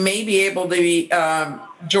 but she may be able to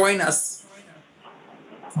join us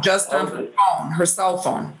just on her phone, her cell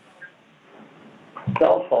phone.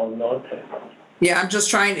 cell phone, okay. Yeah, I'm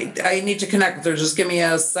just I need to connect with her. Just give me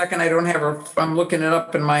a second. I don't have her. I'm looking it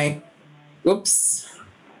up in my, whoops.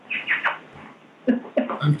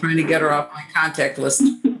 I'm trying to get her off my contact list.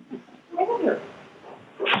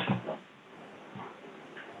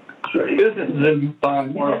 This is Zoom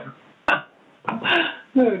fun. Oh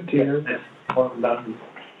dear. He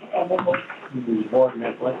was born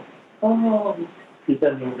that way. Oh, He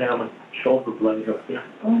doesn't even have a shoulder blade up there.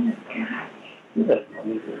 oh my God. He doesn't know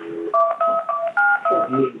either.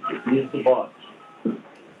 He's the boss.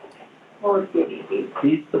 Poor kitty.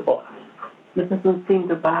 He's the boss. This doesn't seem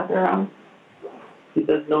to bother him. He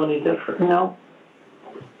doesn't know any different. No.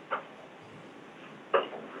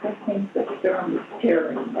 I think the storm is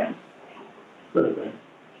tearing them. Really?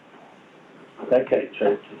 That guy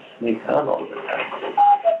tries to sneak on all the time.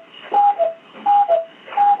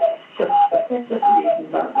 It's just easy,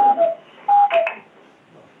 Barbara.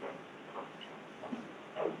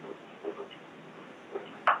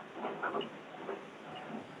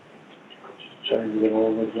 Trying to get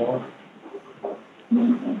over it now.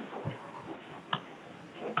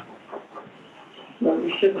 Well,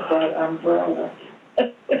 we should have brought umbrella.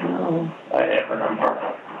 No. I have an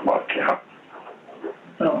umbrella. What count?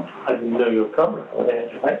 No. I didn't know you were coming. I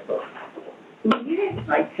had your light bulb. You didn't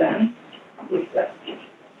like them.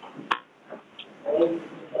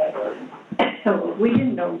 We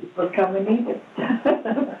didn't know you were coming either.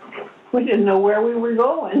 We didn't know where we were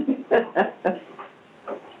going.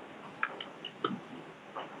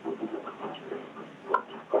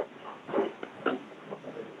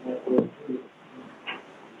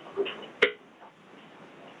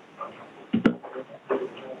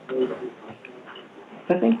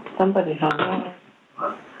 I think somebody hung up.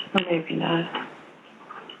 Or maybe not.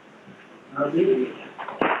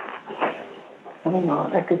 I don't know.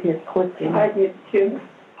 I could hear clicking. I did too.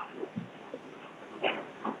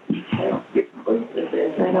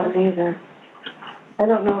 I don't either. I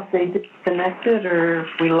don't know if they disconnected or if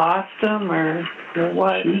we lost them or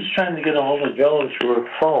what. She was trying to get a hold of Joan through her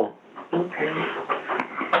phone. Okay.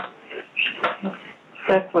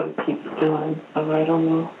 That's what it keeps doing, so I don't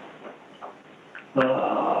know.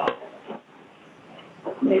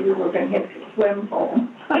 Maybe we're gonna have to swim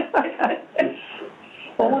home.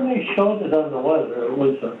 Well, when they showed it on the weather, it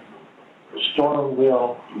was a storm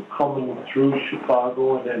wheel coming through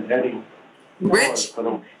Chicago and then heading Rich,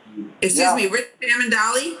 north. excuse me, Rich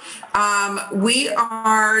Amandali.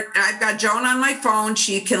 I've got Joan on my phone.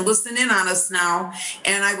 She can listen in on us now.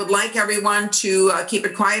 And I would like everyone to keep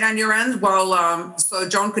it quiet on your end while, so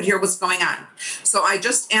Joan could hear what's going on. So I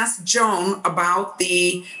just asked Joan about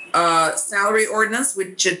the salary ordinance,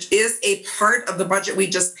 which is a part of the budget we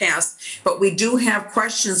just passed. But we do have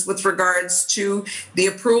questions with regards to the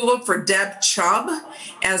approval for Deb Chubb,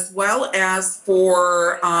 as well as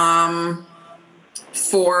for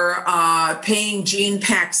paying Jean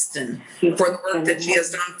Paxton for the work that she has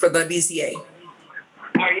done for the BZA.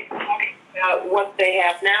 Are you talking about what they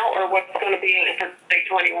have now or what's going to be in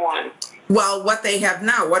 2021? Well, what they have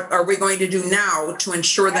now, what are we going to do now to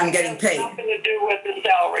ensure them getting paid? Nothing to do with the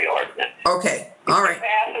salary ordinance. Okay, all right.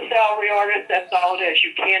 Pass the salary ordinance, that's all it is.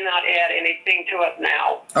 You cannot add anything to it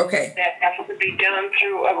now. Okay. That has to be done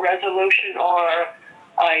through a resolution or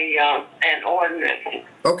an ordinance.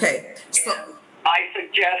 Okay. So I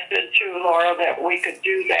suggested to Laura that we could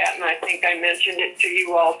do that, and I think I mentioned it to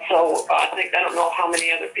you also. I don't know how many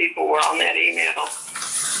other people were on that email.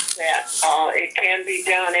 That it can be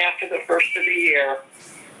done after the first of the year.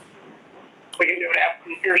 We can do it after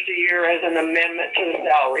the first of the year as an amendment to the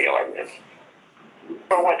salary ordinance.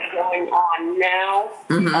 For what's going on now,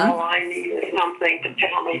 all I need is something to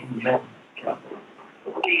tell me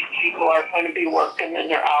these people are going to be working in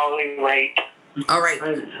their hourly rate. all right.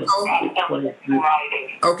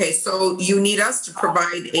 Okay, so you need us to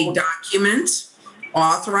provide a document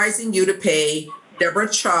authorizing you to pay Deborah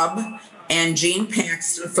Chubb and Jean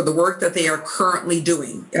Paxton for the work that they are currently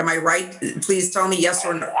doing. Am I right? Please tell me yes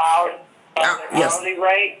or no. Yes. Hourly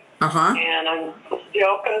rate. Uh-huh. And I'm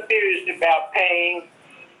still confused about paying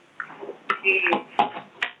Jean,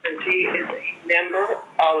 and she is a member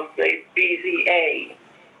of the BZA.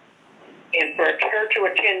 And for her to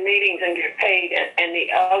attend meetings and get paid, and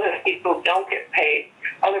the other people don't get paid,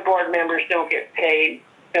 other board members don't get paid,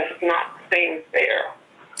 that's not seem fair.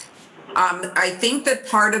 I think that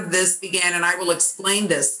part of this began, and I will explain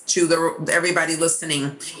this to everybody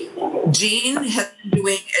listening. Jean has been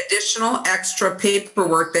doing additional extra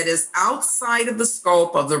paperwork that is outside of the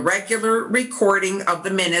scope of the regular recording of the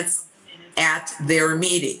minutes at their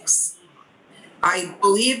meetings. I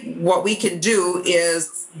believe what we can do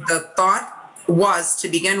is, the thought was to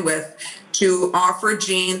begin with, to offer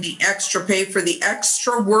Jean the extra pay for the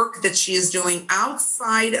extra work that she is doing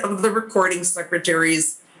outside of the recording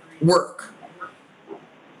secretary's work.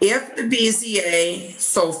 If the BZA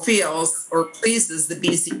so feels or pleases, the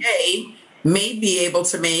BZA may be able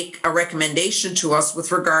to make a recommendation to us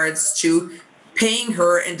with regards to paying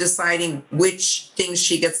her and deciding which things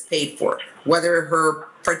she gets paid for, whether her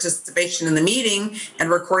participation in the meeting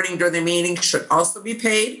and recording during the meeting should also be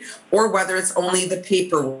paid, or whether it's only the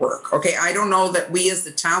paperwork. Okay, I don't know that we as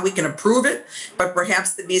the town, we can approve it, but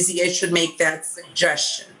perhaps the BZA should make that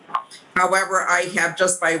suggestion. However, I have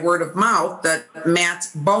just by word of mouth that Matt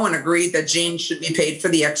Bowen agreed that Jean should be paid for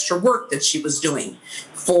the extra work that she was doing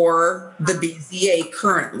for the BZA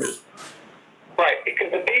currently. Right,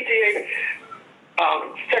 because the BZA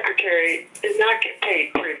secretary did not get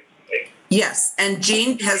paid previously. Yes, and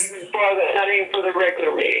Jean has, Not even for the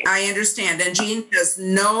regular meeting. I understand, and Jean has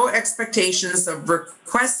no expectations of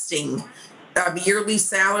requesting a yearly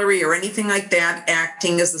salary or anything like that,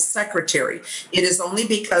 acting as a secretary. It is only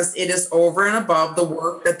because it is over and above the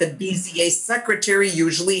work that the BZA secretary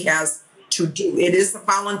usually has to do. It is a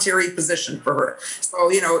voluntary position for her. So,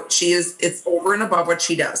 you know, it's over and above what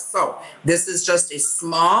she does. So this is just a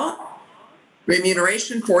small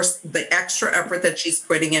remuneration for the extra effort that she's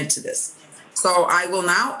putting into this. So I will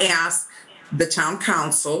now ask the town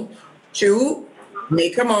council to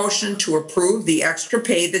make a motion to approve the extra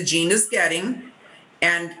pay that Jean is getting.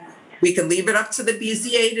 And we can leave it up to the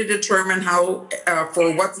BZA to determine how,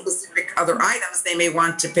 for what specific other items they may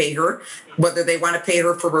want to pay her, whether they want to pay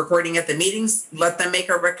her for recording at the meetings, let them make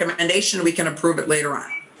a recommendation. We can approve it later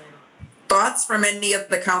on. Thoughts from any of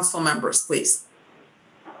the council members, please?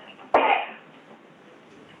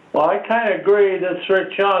 Well, I kind of agree, that's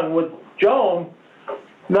Rich Young. With Joan,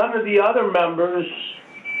 none of the other members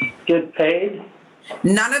get paid.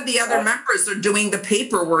 None of the other members are doing the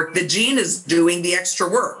paperwork that Jean is doing, the extra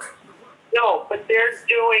work. No, but they're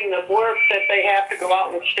doing the work that they have to go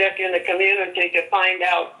out and check in the community to find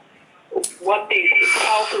out what these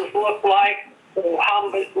houses look like,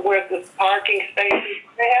 where the parking spaces.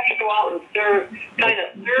 They have to go out and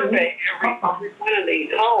survey every one of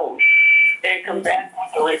these homes and come back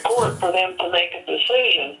with a report for them to make a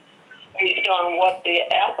decision based on what the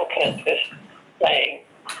applicant is saying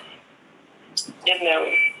in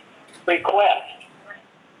their request.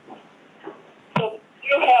 So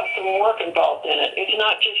you have some work involved in it. It's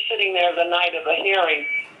not just sitting there the night of the hearing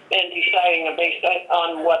and deciding based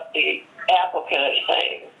on what the applicant is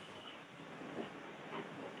saying.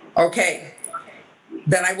 Okay.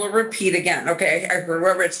 Then I will repeat again. Okay, I heard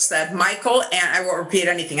what Rich said. Michael, and I won't repeat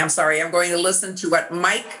anything. I'm sorry. I'm going to listen to what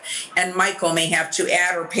Mike and Michael may have to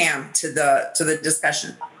add, or Pam, to the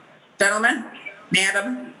discussion. Gentlemen,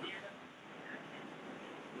 madam.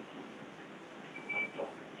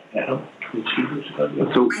 So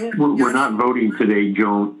we're not voting today,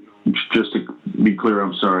 Joan. Just to be clear,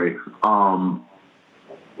 I'm sorry.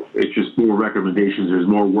 It's just more recommendations. There's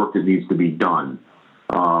more work that needs to be done.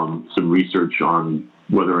 Some research on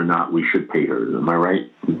whether or not we should pay her. Am I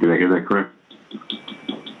right? Did I hear that correct?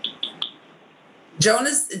 Joan,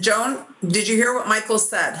 did you hear what Michael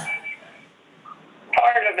said?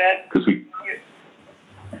 Part of it.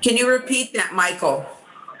 Can you repeat that, Michael?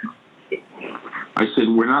 I said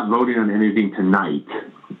we're not voting on anything tonight.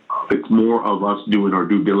 It's more of us doing our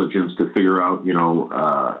due diligence to figure out,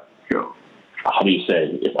 how do you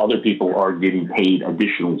say, if other people are getting paid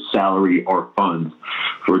additional salary or funds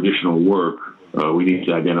for additional work, we need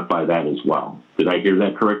to identify that as well. Did I hear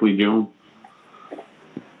that correctly, Joan?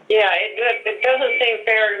 Yeah, it doesn't seem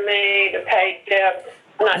fair to me to pay Deb,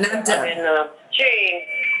 Jean.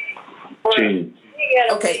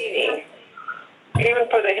 Okay. Even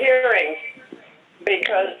for the hearings,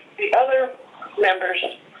 because the other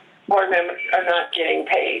board members are not getting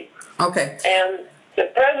paid. Okay. And the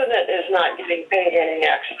president is not getting paid any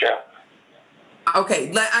extra.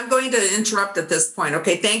 Okay, I'm going to interrupt at this point.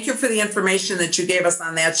 Okay, thank you for the information that you gave us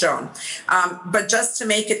on that, Joan. But just to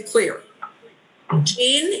make it clear,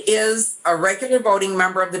 Jean is a regular voting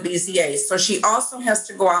member of the BZA, so she also has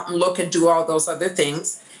to go out and look and do all those other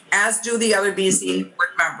things, as do the other BZA board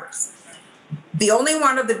members. The only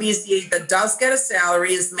one of the BZA that does get a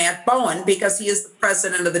salary is Matt Bowen, because he is the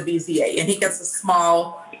president of the BZA, and he gets a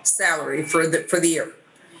small salary for the year.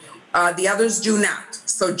 The others do not.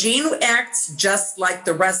 So Jean acts just like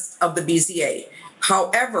the rest of the BZA.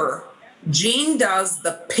 However, Jean does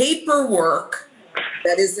the paperwork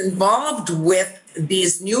that is involved with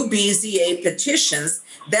these new BZA petitions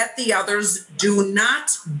that the others do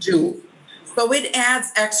not do. So it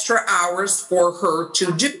adds extra hours for her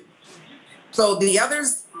to do. So the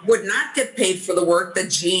others would not get paid for the work that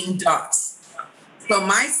Jean does. So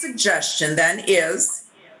my suggestion then is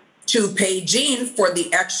to pay Jean for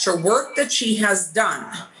the extra work that she has done,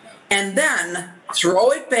 and then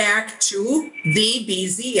throw it back to the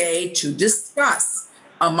BZA to discuss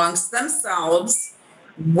amongst themselves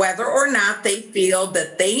whether or not they feel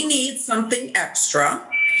that they need something extra,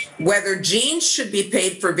 whether Jean should be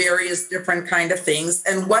paid for various different kind of things,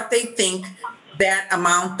 and what they think that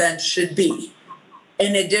amount then should be.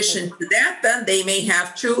 In addition to that, then they may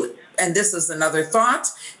have to, and this is another thought,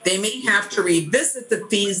 they may have to revisit the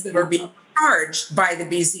fees that are being charged by the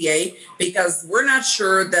BZA, because we're not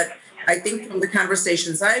sure that, I think from the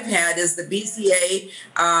conversations I've had, is the BZA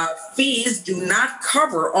fees do not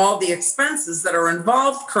cover all the expenses that are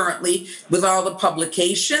involved currently with all the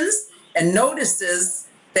publications and notices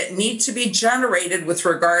that need to be generated with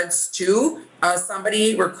regards to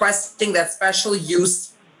somebody requesting that special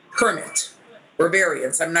use permit or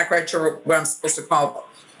variance. I'm not quite sure what I'm supposed to call it.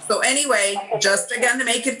 So anyway, just again to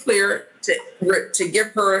make it clear, to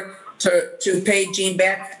give her to pay Jean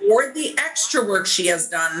back for the extra work she has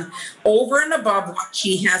done over and above what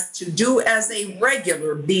she has to do as a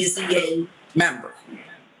regular BZA member.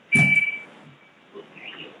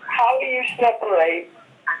 How do you separate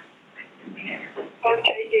for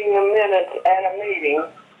taking the minutes at a meeting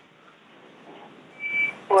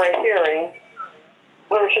or a hearing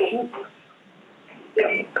versus,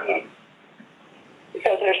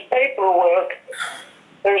 because there's paperwork,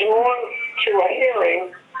 there's more to a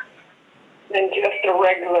hearing than just a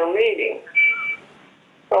regular meeting.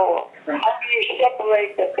 So how do you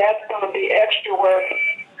separate that that's going to be extra work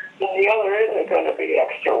and the other isn't going to be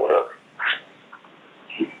extra work?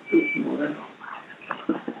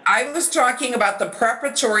 I was talking about the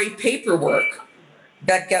preparatory paperwork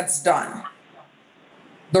that gets done.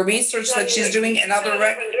 The research that she's doing and other...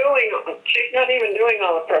 She's not even doing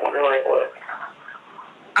all the preparatory work.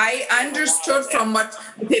 I understood from what...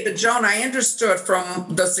 Okay, but Joan, I understood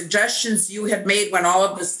from the suggestions you had made when all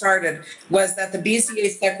of this started was that the BCA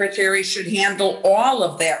secretary should handle all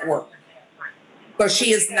of that work. So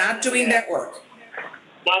she is not doing that work.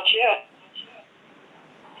 Not yet.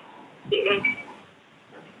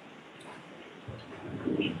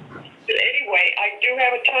 But anyway, I do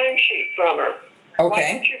have a timesheet from her. Okay.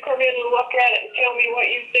 Why don't you come in and look at it and tell me what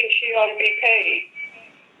you think she ought to be paid?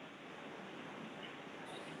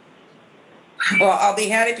 Well, I'll be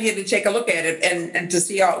happy to take a look at it and to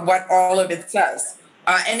see what all of it says.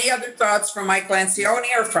 Any other thoughts from Mike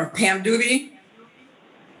Lancioni or from Pam Doobie?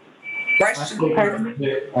 Question?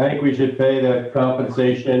 I think we should pay the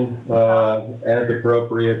compensation as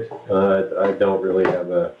appropriate. I don't really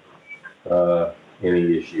have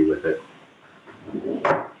any issue with it.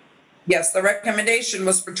 Yes, the recommendation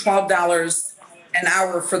was for $12 an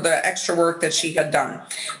hour for the extra work that she had done.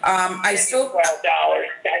 I still $12.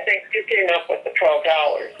 I think you came up with the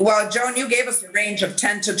 $12. Well, Joan, you gave us a range of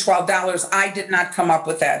 $10 to $12. I did not come up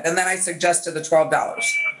with that, and then I suggested the $12.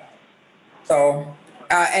 So,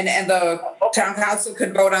 and the town council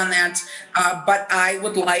could vote on that, but I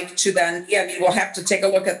would like to then. Yeah, I mean, we'll have to take a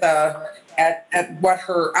look at at what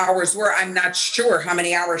her hours were. I'm not sure how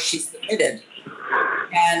many hours she submitted,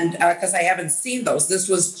 and because I haven't seen those. This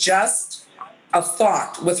was just a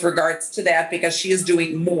thought with regards to that because she is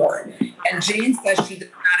doing more. And Jane says she does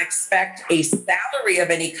not expect a salary of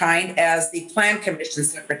any kind as the plan commission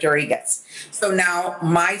secretary gets. So now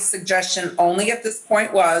my suggestion only at this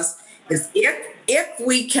point is if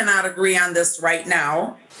we cannot agree on this right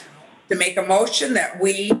now, to make a motion that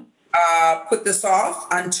we put this off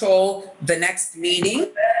until the next meeting,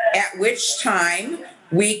 at which time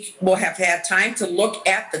we will have had time to look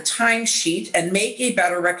at the timesheet and make a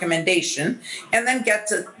better recommendation, and then get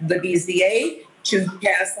to the BZA to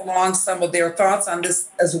pass along some of their thoughts on this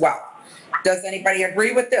as well. Does anybody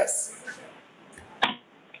agree with this?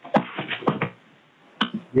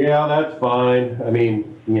 Yeah, that's fine. I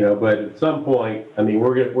mean, but at some point, I mean,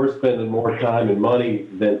 we're spending more time and money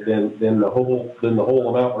than the whole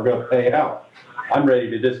amount we're going to pay out. I'm ready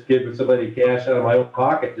to just give somebody cash out of my own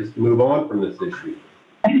pocket just to move on from this issue.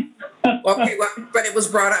 Okay, well, but it was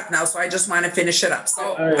brought up now, so I just want to finish it up.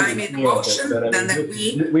 So I made a motion, then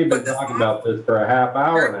that we've been talking about this for a half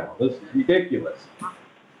hour now. This is ridiculous.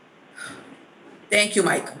 Thank you,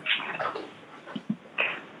 Mike.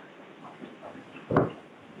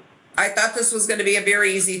 I thought this was going to be a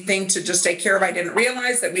very easy thing to just take care of. I didn't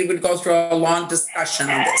realize that we would go through a long discussion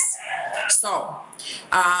on this. So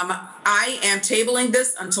I am tabling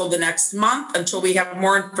this until the next month, until we have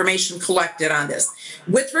more information collected on this.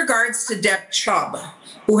 With regards to Deb Chubb,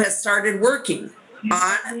 who has started working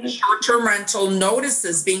on short-term rental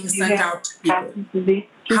notices being sent out to people,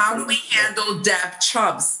 how do we handle Deb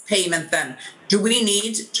Chubb's payment then? Do we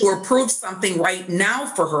need to approve something right now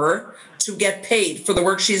for her to get paid for the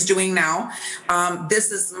work she's doing now?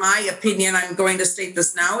 This is my opinion. I'm going to state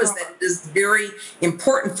this now, is that it is very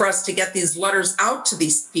important for us to get these letters out to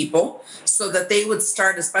these people so that they would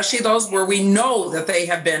start, especially those where we know that they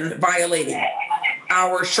have been violating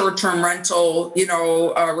our short-term rental,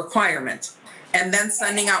 requirement, and then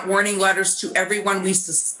sending out warning letters to everyone we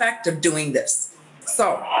suspect of doing this.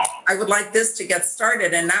 So I would like this to get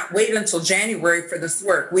started and not wait until January for this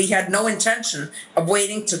work. We had no intention of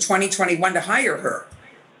waiting to 2021 to hire her.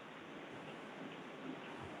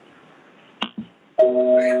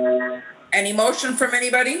 Any motion from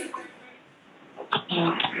anybody?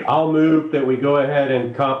 I'll move that we go ahead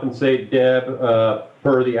and compensate Deb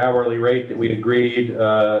per the hourly rate that we agreed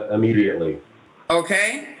immediately.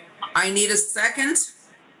 Okay, I need a second.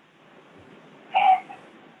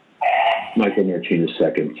 Michael Martinez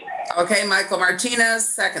seconds. Okay, Michael Martinez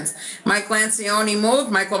seconds. Mike Lancioni moved.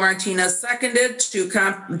 Michael Martinez seconded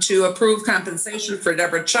to approve compensation for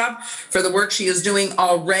Deborah Chubb for the work she is doing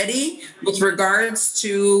already with regards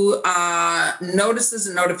to notices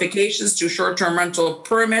and notifications to short-term rental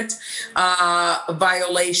permit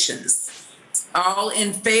violations. All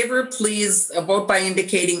in favor, please vote by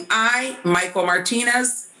indicating aye. Michael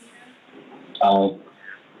Martinez. Aye.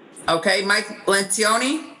 Okay, Mike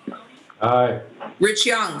Lancioni. Aye. Rich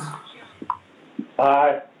Young.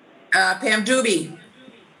 Aye. Pam Doobie.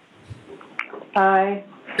 Aye.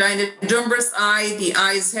 Dinah Dumbrus, aye. The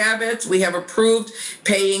ayes have it. We have approved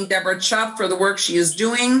paying Deborah Chubb for the work she is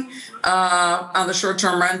doing on the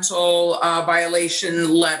short-term rental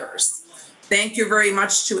violation letters. Thank you very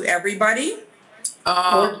much to everybody.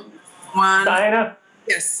 Dinah?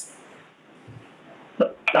 Yes.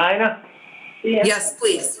 Dinah? Yes,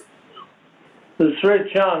 please. This is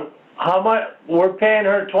Rich Young. How much, we're paying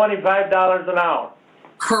her $25 an hour.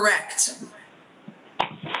 Correct.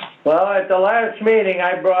 Well, at the last meeting,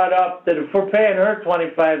 I brought up that if we're paying her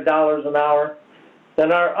 $25 an hour,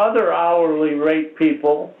 then our other hourly rate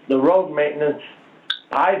people, the road maintenance,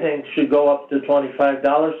 I think should go up to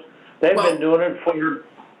 $25. They've been doing it for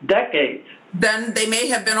decades. Then they may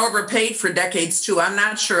have been overpaid for decades too. I'm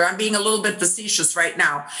not sure. I'm being a little bit facetious right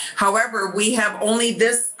now. However, we have only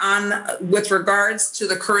this on with regards to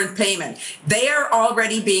the current payment. They are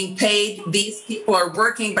already being paid. These people are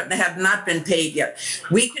working, but they have not been paid yet.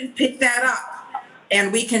 We can pick that up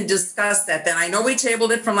and we can discuss that. Then I know we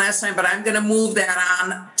tabled it from last time, but I'm going to move that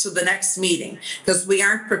on to the next meeting because we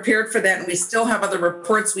aren't prepared for that. And we still have other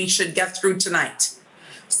reports we should get through tonight.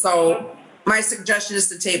 So my suggestion is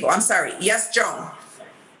to table. I'm sorry. Yes, Joan.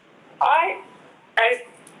 I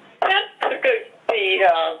sent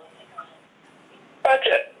the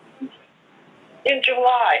budget in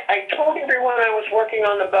July. I told everyone I was working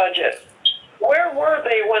on the budget. Where were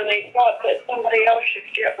they when they thought that somebody else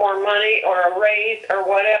should get more money or a raise or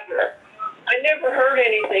whatever? I never heard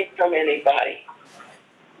anything from anybody.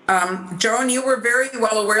 Joan, you were very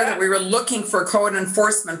well aware that we were looking for a code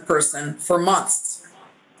enforcement person for months.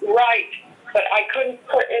 Right. But I couldn't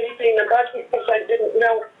put anything in the budget because I didn't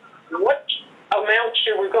know what amounts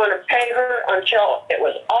you were going to pay her until it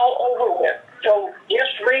was all over with. So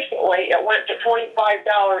just recently it went to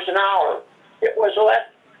 $25 an hour. It was less.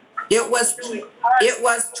 It was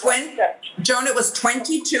 20, Joan, it was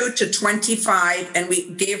 22 to 25 and we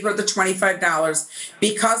gave her the $25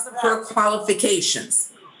 because of her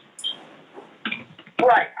qualifications.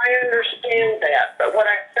 Right, I understand that. But what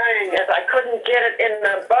I'm saying is I couldn't get it in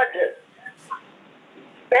the budget.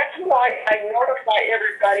 That's why I notify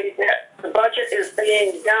everybody that the budget is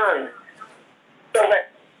being done so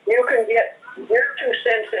that you can get your 2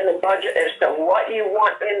 cents in the budget as to what you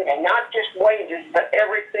want in there, not just wages, but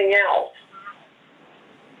everything else.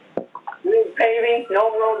 Road paving,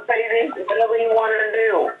 no road paving, whatever you want to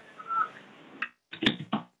do.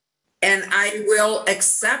 And I will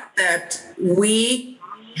accept that we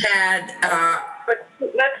had... but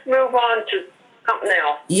let's move on to something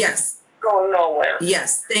else. Yes. Going nowhere.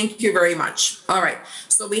 Yes, thank you very much. All right,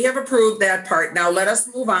 so we have approved that part. Now let us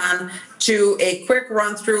move on to a quick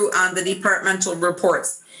run through on the departmental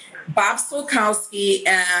reports. Bob Solkowski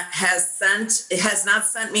has not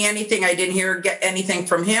sent me anything. I didn't get anything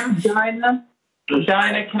from him. Dinah,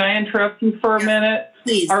 can I interrupt you for a minute?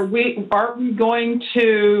 Please. Are we going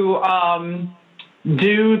to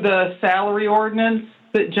do the salary ordinance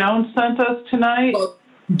that Joan sent us tonight? Well,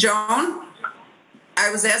 Joan? I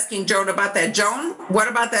was asking Joan about that. Joan, what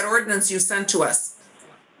about that ordinance you sent to us?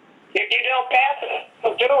 If you don't pass it,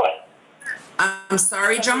 we'll do it. I'm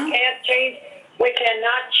sorry, Joan? We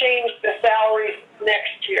cannot change the salaries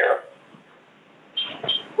next year.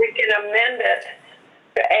 We can amend it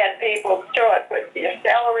to add people to it, but the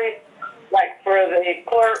salaries, like for the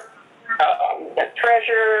clerk, the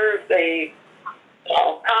treasurer, the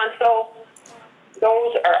consul,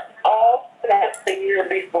 those are all set the year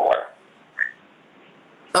before.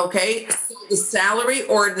 Okay, so the salary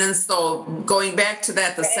ordinance, so going back to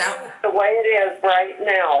that, the way it is right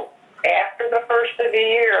now, after the first of the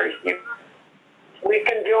year, we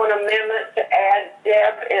can do an amendment to add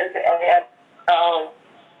Deb and to add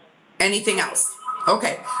anything else.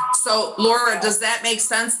 Okay, so Laura, does that make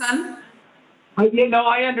sense then? You know,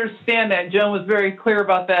 I understand that. Joan was very clear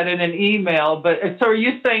about that in an email, but so are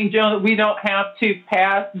you saying, Joan, that we don't have to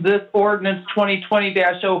pass this ordinance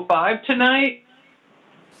 2020-05 tonight?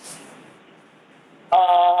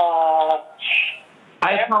 I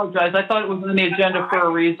apologize. I thought it was on the agenda for a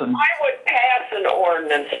reason. I would pass an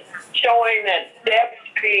ordinance showing that Deb's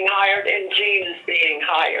being hired and Jean is being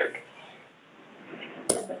hired.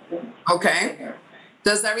 Okay.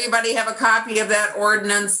 Does everybody have a copy of that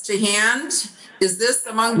ordinance to hand? Is this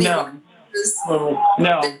among the ordinances?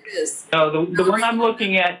 No. It is. No, the one I'm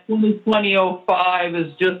looking at, 2020-05,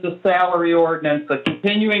 is just a salary ordinance, a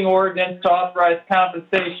continuing ordinance to authorize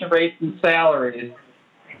compensation rates and salaries.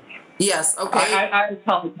 Yes, okay. I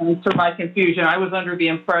apologize for my confusion. I was under the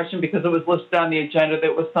impression, because it was listed on the agenda, that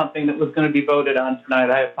it was something that was going to be voted on tonight.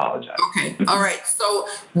 I apologize. Okay, all right. So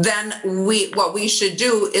then what we should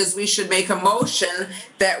do is we should make a motion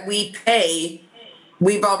that we pay.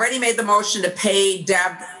 We've already made the motion to pay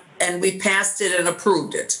Deb, and we passed it and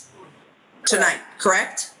approved it tonight,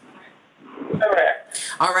 correct? Correct.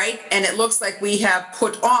 All right, and it looks like we have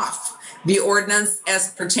put off the ordinance as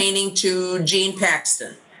pertaining to Jean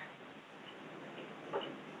Paxton.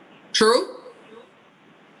 True?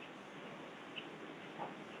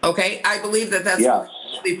 Okay, I believe that's, Yes.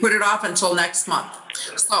 we put it off until next month.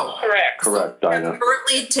 So. Correct. Correct, We Dinah. have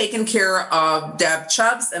currently taken care of Deb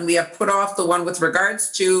Chubbs, and we have put off the one with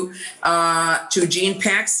regards to Jean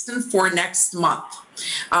Paxton for next month.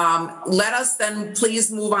 Let us then please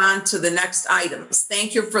move on to the next items.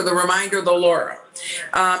 Thank you for the reminder, Laura.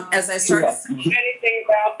 As I start. Yeah. Anything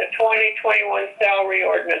about the 2021 salary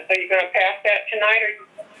ordinance? Are you going to pass that tonight?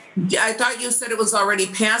 Yeah, I thought you said it was already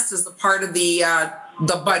passed as a part of the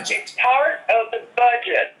budget. It's part of the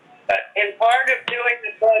budget, but in part of doing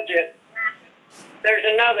the budget, there's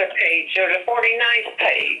another page, there's a 49th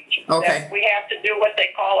page. Okay. That we have to do what they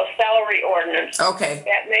call a salary ordinance. Okay.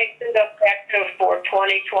 That makes it effective for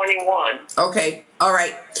 2021. Okay, all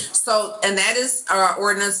right. So, and that is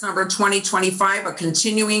ordinance number 2025, a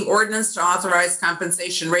continuing ordinance to authorize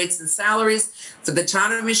compensation rates and salaries for the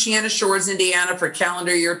town of Michiana Shores, Indiana for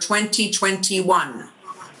calendar year 2021.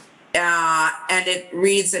 And it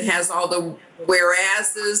reads, it has all the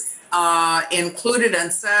whereases included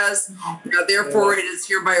and says, now therefore it is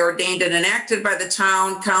hereby ordained and enacted by the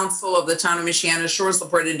town council of the town of Michiana Shores,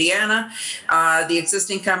 LaPorte, Indiana, the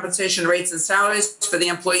existing compensation rates and salaries for the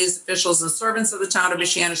employees, officials, and servants of the town of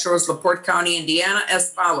Michiana Shores, LaPorte County, Indiana,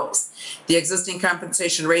 as follows. The existing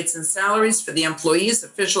compensation rates and salaries for the employees,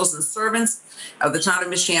 officials, and servants of the town of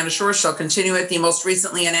Michiana Shores shall continue at the most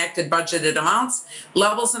recently enacted budgeted amounts,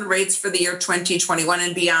 levels, and rates for the year 2021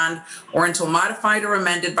 and beyond, or until modified or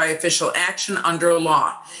amended by official action under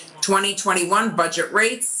law. 2021 budget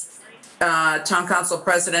rates. Town Council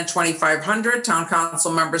President, 2,500, Town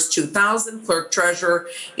Council members, 2,000, Clerk Treasurer,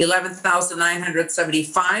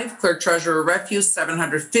 11,975, Clerk Treasurer Refuse,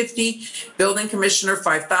 750, Building Commissioner,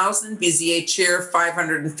 5,000, BZA Chair,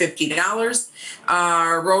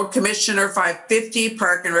 $550, Road Commissioner, 550,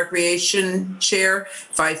 Park and Recreation Chair,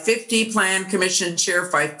 550, Plan Commission Chair,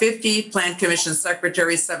 550, Plan Commission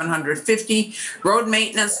Secretary, 750, Road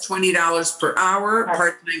Maintenance, $20 per hour,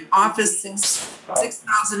 part-time office,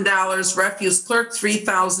 $6,000, refuse clerk,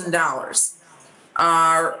 $3,000.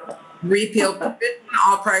 Repeal provision,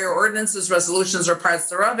 all prior ordinances, resolutions, or parts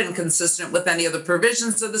thereof inconsistent with any of the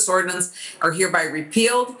provisions of this ordinance are hereby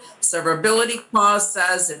repealed. Severability clause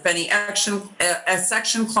says if any action, a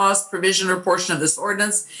section, clause, provision, or portion of this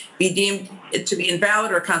ordinance be deemed to be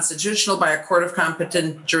invalid or constitutional by a court of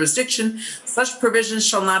competent jurisdiction, such provisions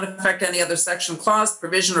shall not affect any other section, clause,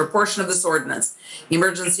 provision, or portion of this ordinance.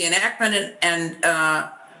 Emergency enactment and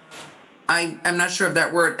I'm not sure of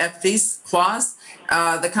that word, FV's clause.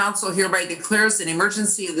 The council hereby declares an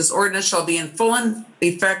emergency. This ordinance shall be in full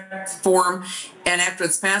effect form and after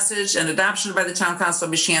its passage and adoption by the town council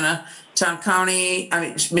of Michiana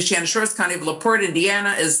Shores County of LaPorte,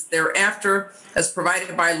 Indiana is thereafter as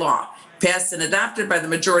provided by law. Passed and adopted by the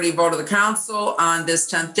majority vote of the council on this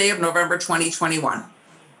 10th day of November 2021.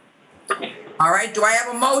 All right, do I have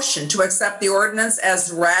a motion to accept the ordinance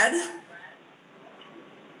as read?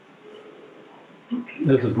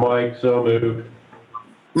 This is Mike, so moved.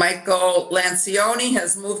 Michael Lancioni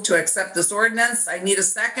has moved to accept this ordinance. I need a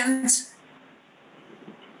second.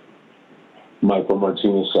 Michael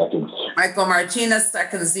Martinez seconds. Michael Martinez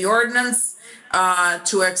seconds the ordinance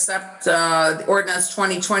to accept the ordinance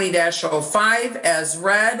 2020-05 as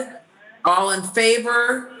read. All in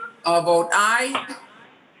favor, vote aye.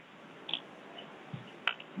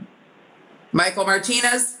 Michael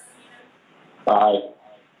Martinez? Aye.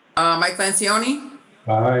 Mike Lancioni?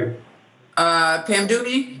 Aye. Pam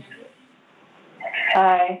Doobie?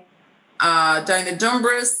 Aye. Dinah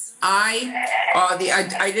Dumbris? Aye.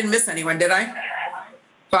 I didn't miss anyone, did I?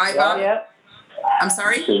 Five up? Yep. I'm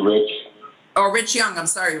sorry? Say Rich. Oh, Rich Young, I'm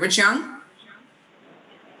sorry. Rich Young?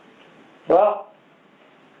 Well,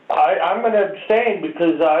 I'm gonna abstain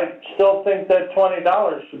because I still think that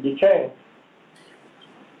 $20 should be changed.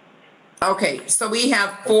 Okay, so we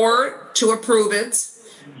have 4 to approve it.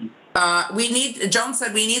 Joan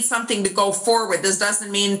said we need something to go forward. This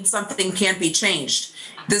doesn't mean something can't be changed.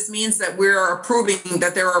 This means that we're approving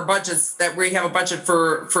that there are budgets, that we have a budget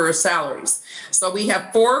for salaries. So we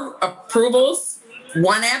have 4 approvals,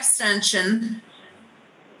 1 abstention,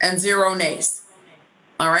 and 0 nays.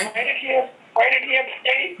 All right? Why did he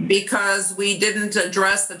abstain? Because we didn't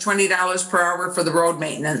address the $20 per hour for the road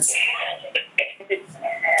maintenance.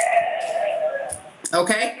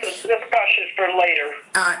 Okay? Discussion for later.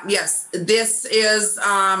 Yes, this is,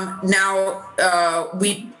 now,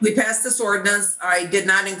 we passed this ordinance. I did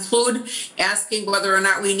not include asking whether or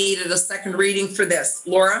not we needed a second reading for this.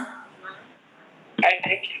 Laura? I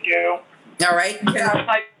think you do. All right. Yeah,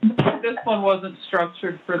 this one wasn't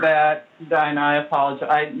structured for that, Dinah, I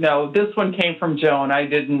apologize. No, this one came from Joan. I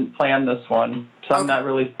didn't plan this one, so I'm not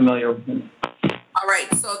really familiar with it. All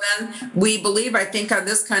right, so then we believe, I think on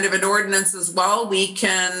this kind of an ordinance as well, we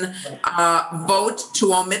can vote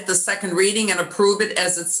to omit the second reading and approve it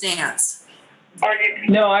as it stands.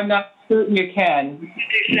 No, I'm not certain you can.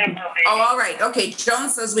 December. Oh, all right, okay, Joan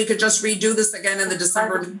says we could just redo this again in the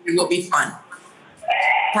December meeting. It will be fun.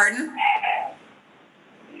 Pardon?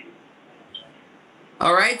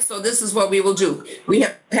 All right, so this is what we will do. We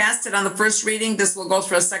have passed it on the first reading. This will go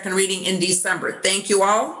for a second reading in December. Thank you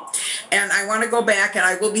all. And I want to go back, and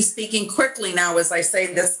I will be speaking quickly now as I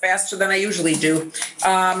say this faster than I usually do.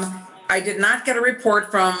 I did not get a report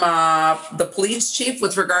from the police chief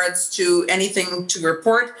with regards to anything to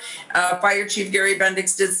report. Fire Chief Gary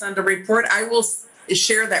Bendix did send a report. I will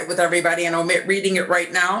share that with everybody and omit reading it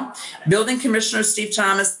right now. Building Commissioner Steve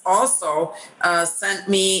Thomas also sent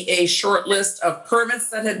me a short list of permits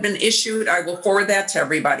that had been issued. I will forward that to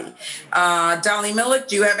everybody. Dolly Millick,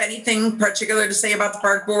 do you have anything particular to say about the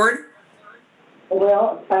park board?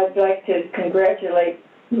 Well, I'd like to congratulate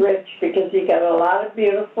Rich because he got a lot of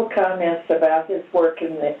beautiful comments about his work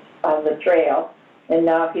on the trail, and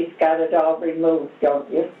now he's got it all removed, don't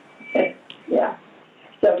you? Yeah.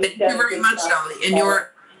 So thank you very much, Dolly. And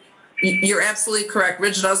you're absolutely correct.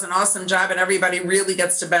 Rich does an awesome job, and everybody really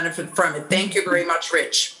gets to benefit from it. Thank you very much,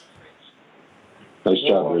 Rich. Nice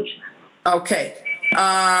job, Rich. Okay.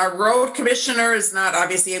 Road commissioner is not,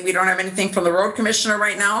 obviously, we don't have anything from the road commissioner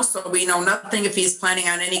right now, so we know nothing if he's planning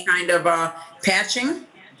on any kind of patching.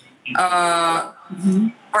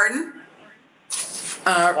 Pardon?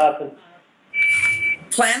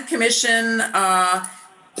 Plan commission,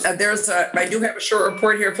 I do have a short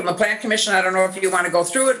report here from the Plan Commission. I don't know if you want to go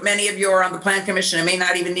through it. Many of you are on the Plan Commission and may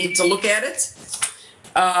not even need to look at it.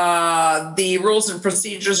 The rules and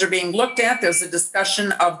procedures are being looked at. There's a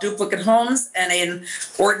discussion of duplicate homes, and an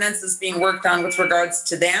ordinance is being worked on with regards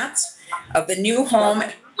to that. The new home,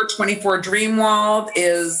 424 Dreamwald,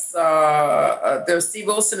 is, there's C.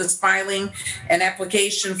 Wilson is filing an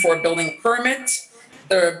application for a building permit.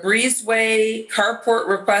 The Breezeway carport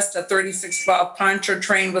request at 3612 Poncho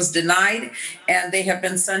Train was denied, and they have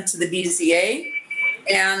been sent to the BZA.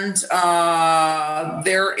 And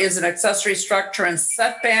there is an accessory structure and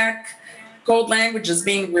setback. Code language is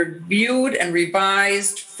being reviewed and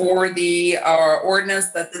revised for the ordinance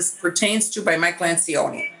that this pertains to by Mike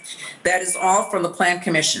Lancioni. That is all from the Plan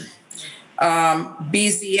Commission.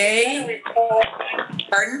 BZA,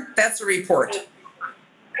 pardon? That's a report.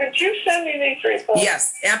 Could you send me these reports?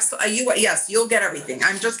 Yes, absolutely. Yes, you'll get everything.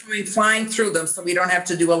 I'm just going flying through them so we don't have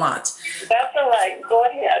to do a lot. That's all right. Go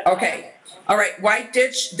ahead. Okay. All right. White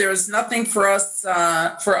Ditch, there's nothing for us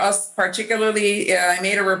particularly. I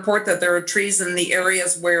made a report that there are trees in the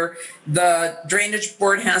areas where the drainage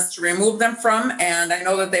board has to remove them from. And I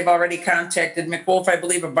know that they've already contacted McWolf, I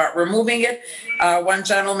believe, about removing it. One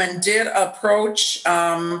gentleman did approach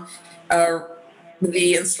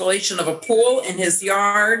the installation of a pool in his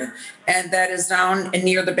yard, and that is down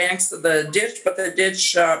near the banks of the ditch, but the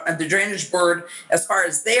ditch and the drainage board, as far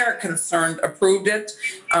as they are concerned, approved it,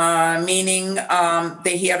 meaning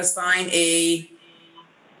he had to sign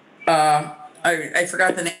I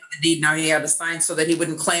forgot the name of the deed now, he had to sign so that he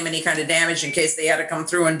wouldn't claim any kind of damage in case they had to come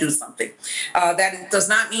through and do something. That does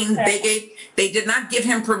not mean they did not give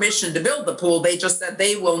him permission to build the pool, they just said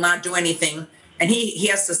they will not do anything, and he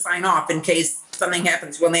has to sign off in case something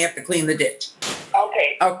happens when they have to clean the ditch.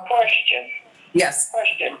 Okay, question. Yes.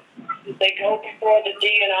 Question. Did they go before the DNR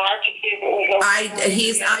to see if it was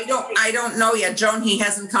okay? I don't know yet, Joan, he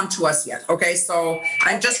hasn't come to us yet, okay? So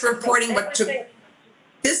I'm just reporting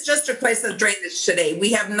this just took place at drainage today.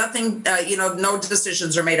 We have nothing, no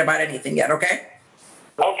decisions are made about anything yet, okay?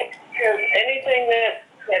 Okay, because anything that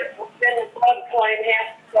then the floodplain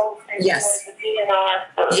has to go through Yes. the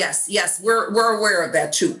DNR. Yes, we're aware of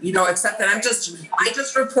that too, except that I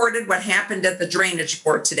just reported what happened at the drainage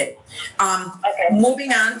board today. Okay.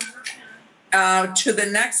 Moving on to the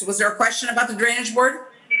next, was there a question about the drainage board?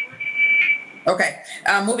 Okay,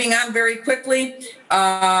 moving on very quickly,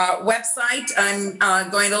 website, I'm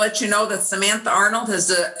going to let you know that Samantha Arnold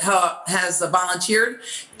has volunteered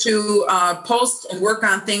to post and work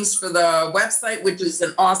on things for the website, which is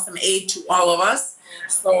an awesome aid to all of us.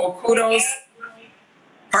 So kudos.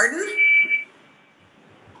 Pardon?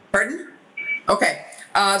 Okay,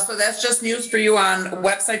 so that's just news for you on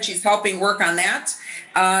website. She's helping work on that.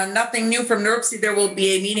 Nothing new from NERC. There will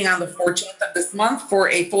be a meeting on the 14th of this month for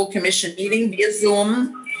a full commission meeting via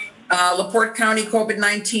Zoom. LaPorte County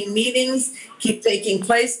COVID-19 meetings keep taking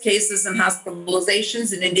place. Cases and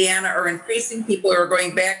hospitalizations in Indiana are increasing. People are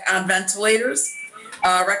going back on ventilators.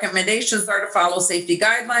 Recommendations are to follow safety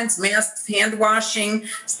guidelines, masks, hand washing,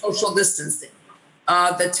 social distancing.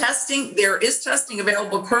 The testing, there is testing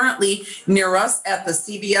available currently near us at the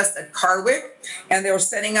CVS at Carwick, and they're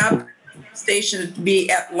setting up a station to be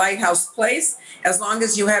at Lighthouse Place. As long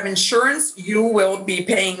as you have insurance, you will be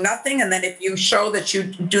paying nothing. And then if you show that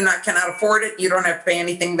you cannot afford it, you don't have to pay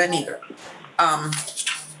anything then either.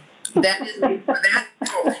 That is that.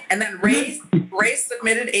 And then Ray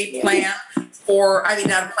submitted a plan for, not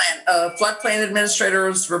a plan, a floodplain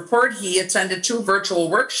administrator's report. He attended 2 virtual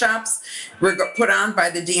workshops put on by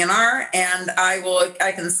the DNR, and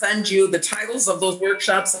I can send you the titles of those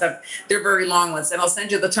workshops. They're very long ones, and I'll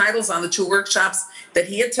send you the titles on the 2 workshops that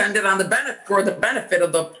he attended on for the benefit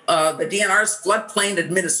of the DNR's floodplain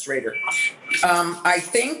administrator. I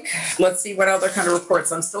think, let's see what other kind of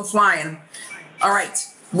reports. I'm still flying. All right.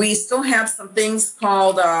 We still have some things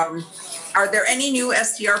called, are there any new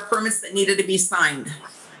STR permits that needed to be signed?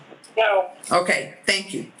 No. Okay,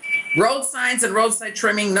 thank you. Road signs and roadside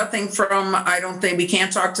trimming, nothing from, I don't think, we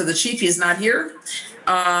can't talk to the chief, he's not here.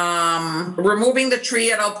 Removing the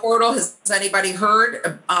tree at El Portal, has anybody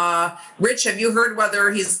heard? Rich, have you heard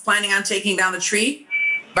whether he's planning on taking down the tree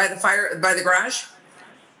by the garage?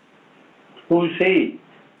 Who's he?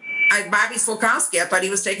 Bobby Slokowski, I thought he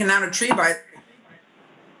was taking down a tree by...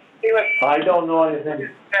 I don't know anything.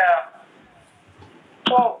 Yeah.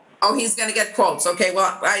 Oh, he's going to get quotes. Okay,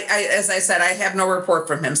 well, as I said, I have no report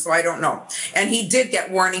from him, so I don't know. And he did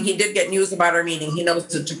get warning. He did get news about our meeting. He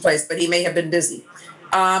knows it took place, but he may have been busy.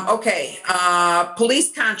 Okay,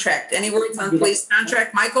 police contract. Any words on police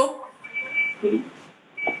contract, Michael?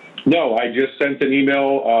 No, I just sent an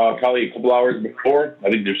email probably a couple hours before.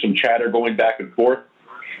 I think there's some chatter going back and forth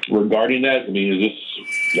regarding that. I mean, is this,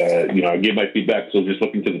 I gave my feedback, so just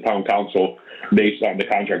looking to the town council based on the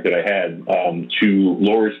contract that I had. To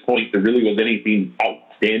Laura's point, there really wasn't anything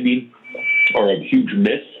outstanding or a huge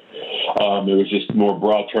miss. It was just more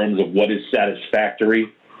broad terms of what is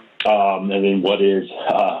satisfactory, and then what is,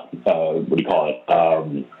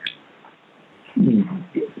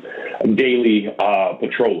 daily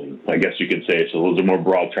patrolling, I guess you could say. So those are more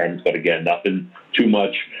broad terms, but again, nothing too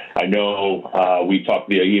much. I know we talked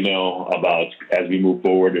via email about as we move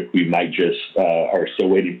forward, if we might just are still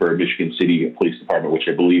waiting for a Michigan City Police Department, which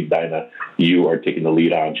I believe, Dinah, you are taking the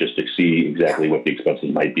lead on, just to see exactly what the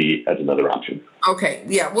expenses might be as another option. Okay,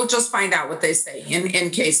 yeah, we'll just find out what they say in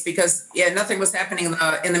case, because nothing was happening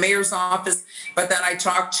in the mayor's office. But then I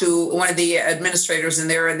talked to one of the administrators in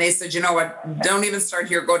there, and they said, you know what, don't even start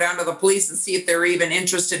here. Go down to the police and see if they're even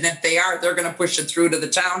interested. And if they are, they're going to push it through to the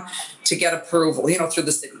town to get approval, through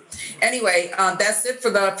the city. Anyway, that's it for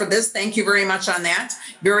this. Thank you very much on that.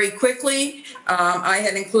 Very quickly, I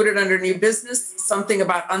had included under new business something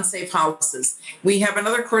about unsafe houses. We have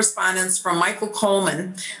another correspondence from Michael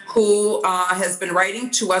Coleman, who has been writing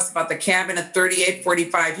to us about the cabin at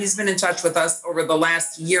 3845. He's been in touch with us over the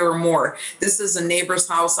last year or more. This is a neighbor's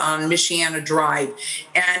house on Michiana Drive,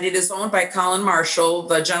 and it is owned by Colin Marshall,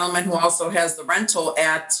 the gentleman who also has the rental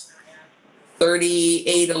at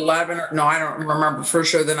 3811, no, I don't remember for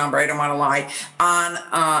sure the number. I don't want to lie. On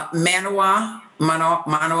Manawa,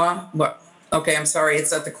 what? Okay, I'm sorry.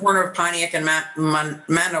 It's at the corner of Pontiac and Manawa.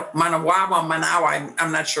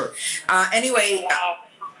 I'm not sure. Anyway,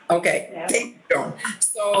 okay. Thank you, Joan.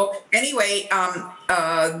 So anyway,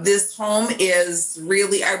 this home is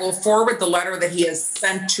really, I will forward the letter that he has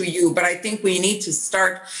sent to you, but I think we need to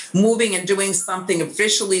start moving and doing something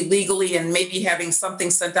officially, legally, and maybe having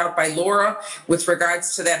something sent out by Laura with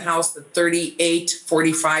regards to that house at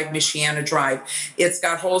 3845 Michiana Drive. It's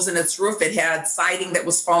got holes in its roof. It had siding that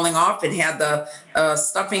was falling off. It had the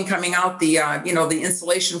stuffing coming out, the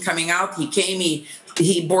insulation coming out. He came, he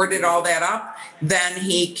he boarded all that up. Then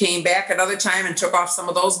he came back another time and took off some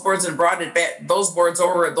of those boards and brought it back, those boards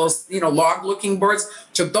over, those, log looking boards,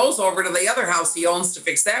 took those over to the other house he owns to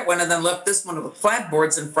fix that one, and then left this one with flat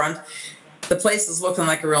boards in front. The place is looking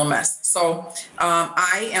like a real mess. So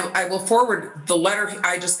I will forward the letter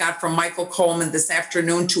I just got from Michael Coleman this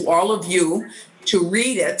afternoon to all of you to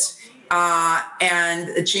read it,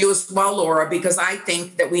 and to you as well, Laura, because I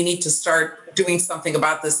think that we need to start doing something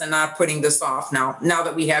about this and not putting this off now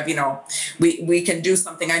that we have, we can do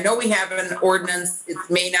something. I know we have an ordinance. It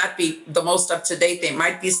may not be the most up to date. They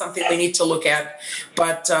might be something we need to look at,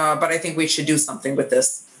 but I think we should do something with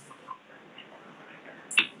this.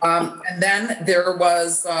 And then there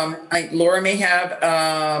was, Laura may have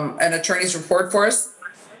an attorney's report for us.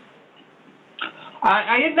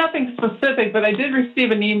 I had nothing specific, but I did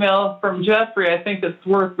receive an email from Jeffrey. I think it's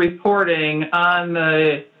worth reporting on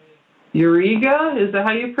the Eureka. Is that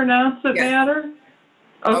how you pronounce it, yes. Matter?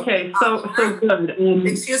 Okay, so good.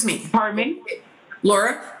 Excuse me. Pardon me?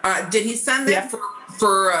 Laura, did he send that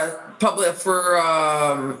for public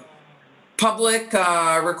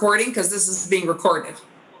recording? Because this is being recorded.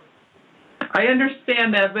 I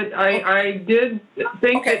understand that, but I did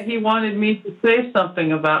think that he wanted me to say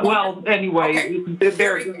something about. Well, anyway,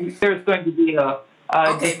 there's going to be a.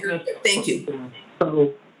 Thank you.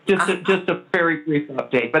 So just a very brief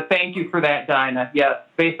update, but thank you for that, Dinah. Yes,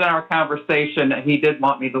 based on our conversation, he did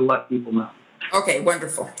want me to let people know. Okay,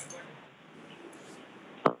 wonderful.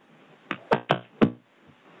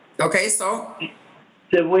 Okay, so.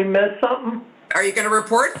 Did we miss something? Are you going to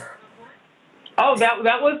report? Oh, that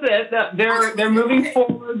was it. They're moving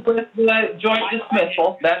forward with the joint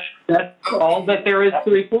dismissal. That's all that there is to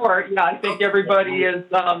report. Yeah, I think everybody is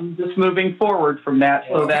just moving forward from that.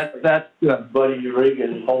 So that's good. Buddy Eureka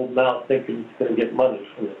is holding out thinking he's going to get money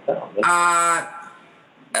from the town.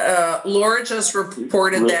 Laura just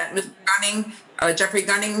reported that Mr. Gunning, Jeffrey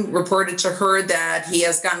Gunning reported to her that he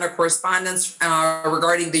has gotten a correspondence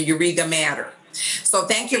regarding the Eureka matter. So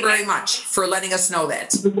thank you very much for letting us know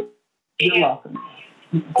that. You're welcome.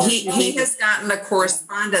 He has gotten a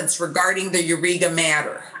correspondence regarding the Eureka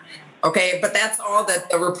matter. Okay, but that's all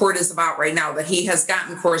that the report is about right now, that he has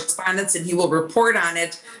gotten correspondence and he will report on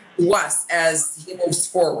it to us as he moves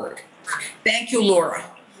forward. Thank you, Laura.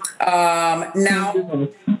 Now,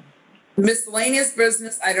 miscellaneous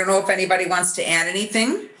business, I don't know if anybody wants to add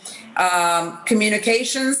anything.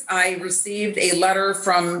 Communications, I received a letter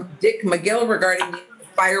from Dick McGill regarding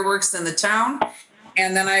fireworks in the town.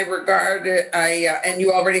 And then and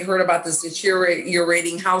you already heard about this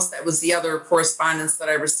deteriorating house. That was the other correspondence that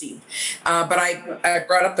I received. But I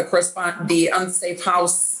brought up the unsafe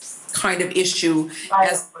house kind of issue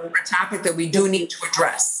as a topic that we do need to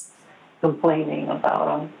address. Complaining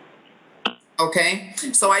about them. Okay,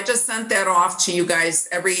 so I just sent that off to you guys.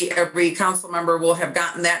 Every council member will have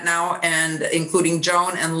gotten that now, and including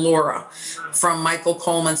Joan and Laura from Michael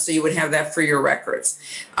Coleman, so you would have that for your records.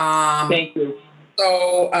 Thank you.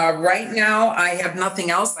 So right now, I have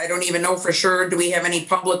nothing else. I don't even know for sure. Do we have any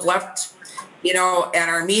public left, at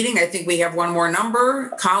our meeting? I think we have one more number.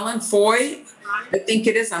 Colin Foy, I think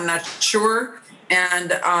it is. I'm not sure.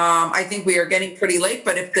 And I think we are getting pretty late.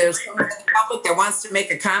 But if there's someone in the public that wants to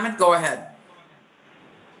make a comment, go ahead.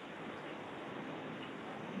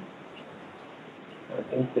 I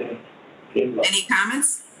think they gave up. Any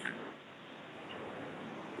comments?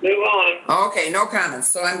 Move on. Okay, no comments.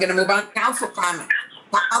 So I'm going to move on. Council comment.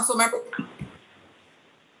 Council member?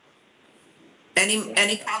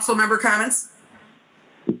 Any council member comments?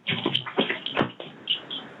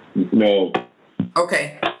 No.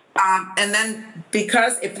 Okay. And then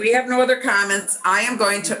because if we have no other comments, I am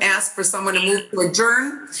going to ask for someone to move to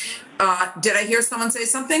adjourn. Did I hear someone say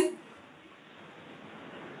something?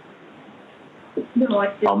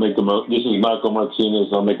 I'll make this is Michael Martinez.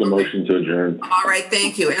 I'll make a motion to adjourn. All right,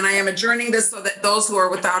 thank you. And I am adjourning this so that those who are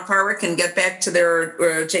without power can get back to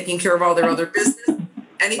their taking care of all their other business.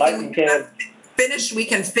 Anything we can finish, we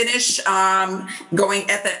can finish going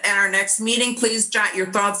at our next meeting. Please jot your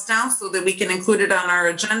thoughts down so that we can include it on our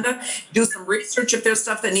agenda. Do some research if there's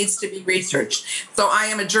stuff that needs to be researched. So I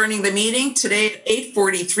am adjourning the meeting today at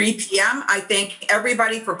 8:43 p.m. I thank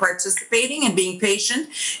everybody for participating and being patient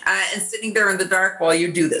and sitting there in the dark while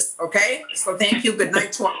you do this. Okay? So thank you. Good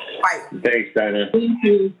night to all. Bye. Thanks, Dinah. Thank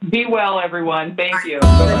you. Be well, everyone. Thank you.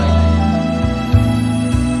 Bye-bye.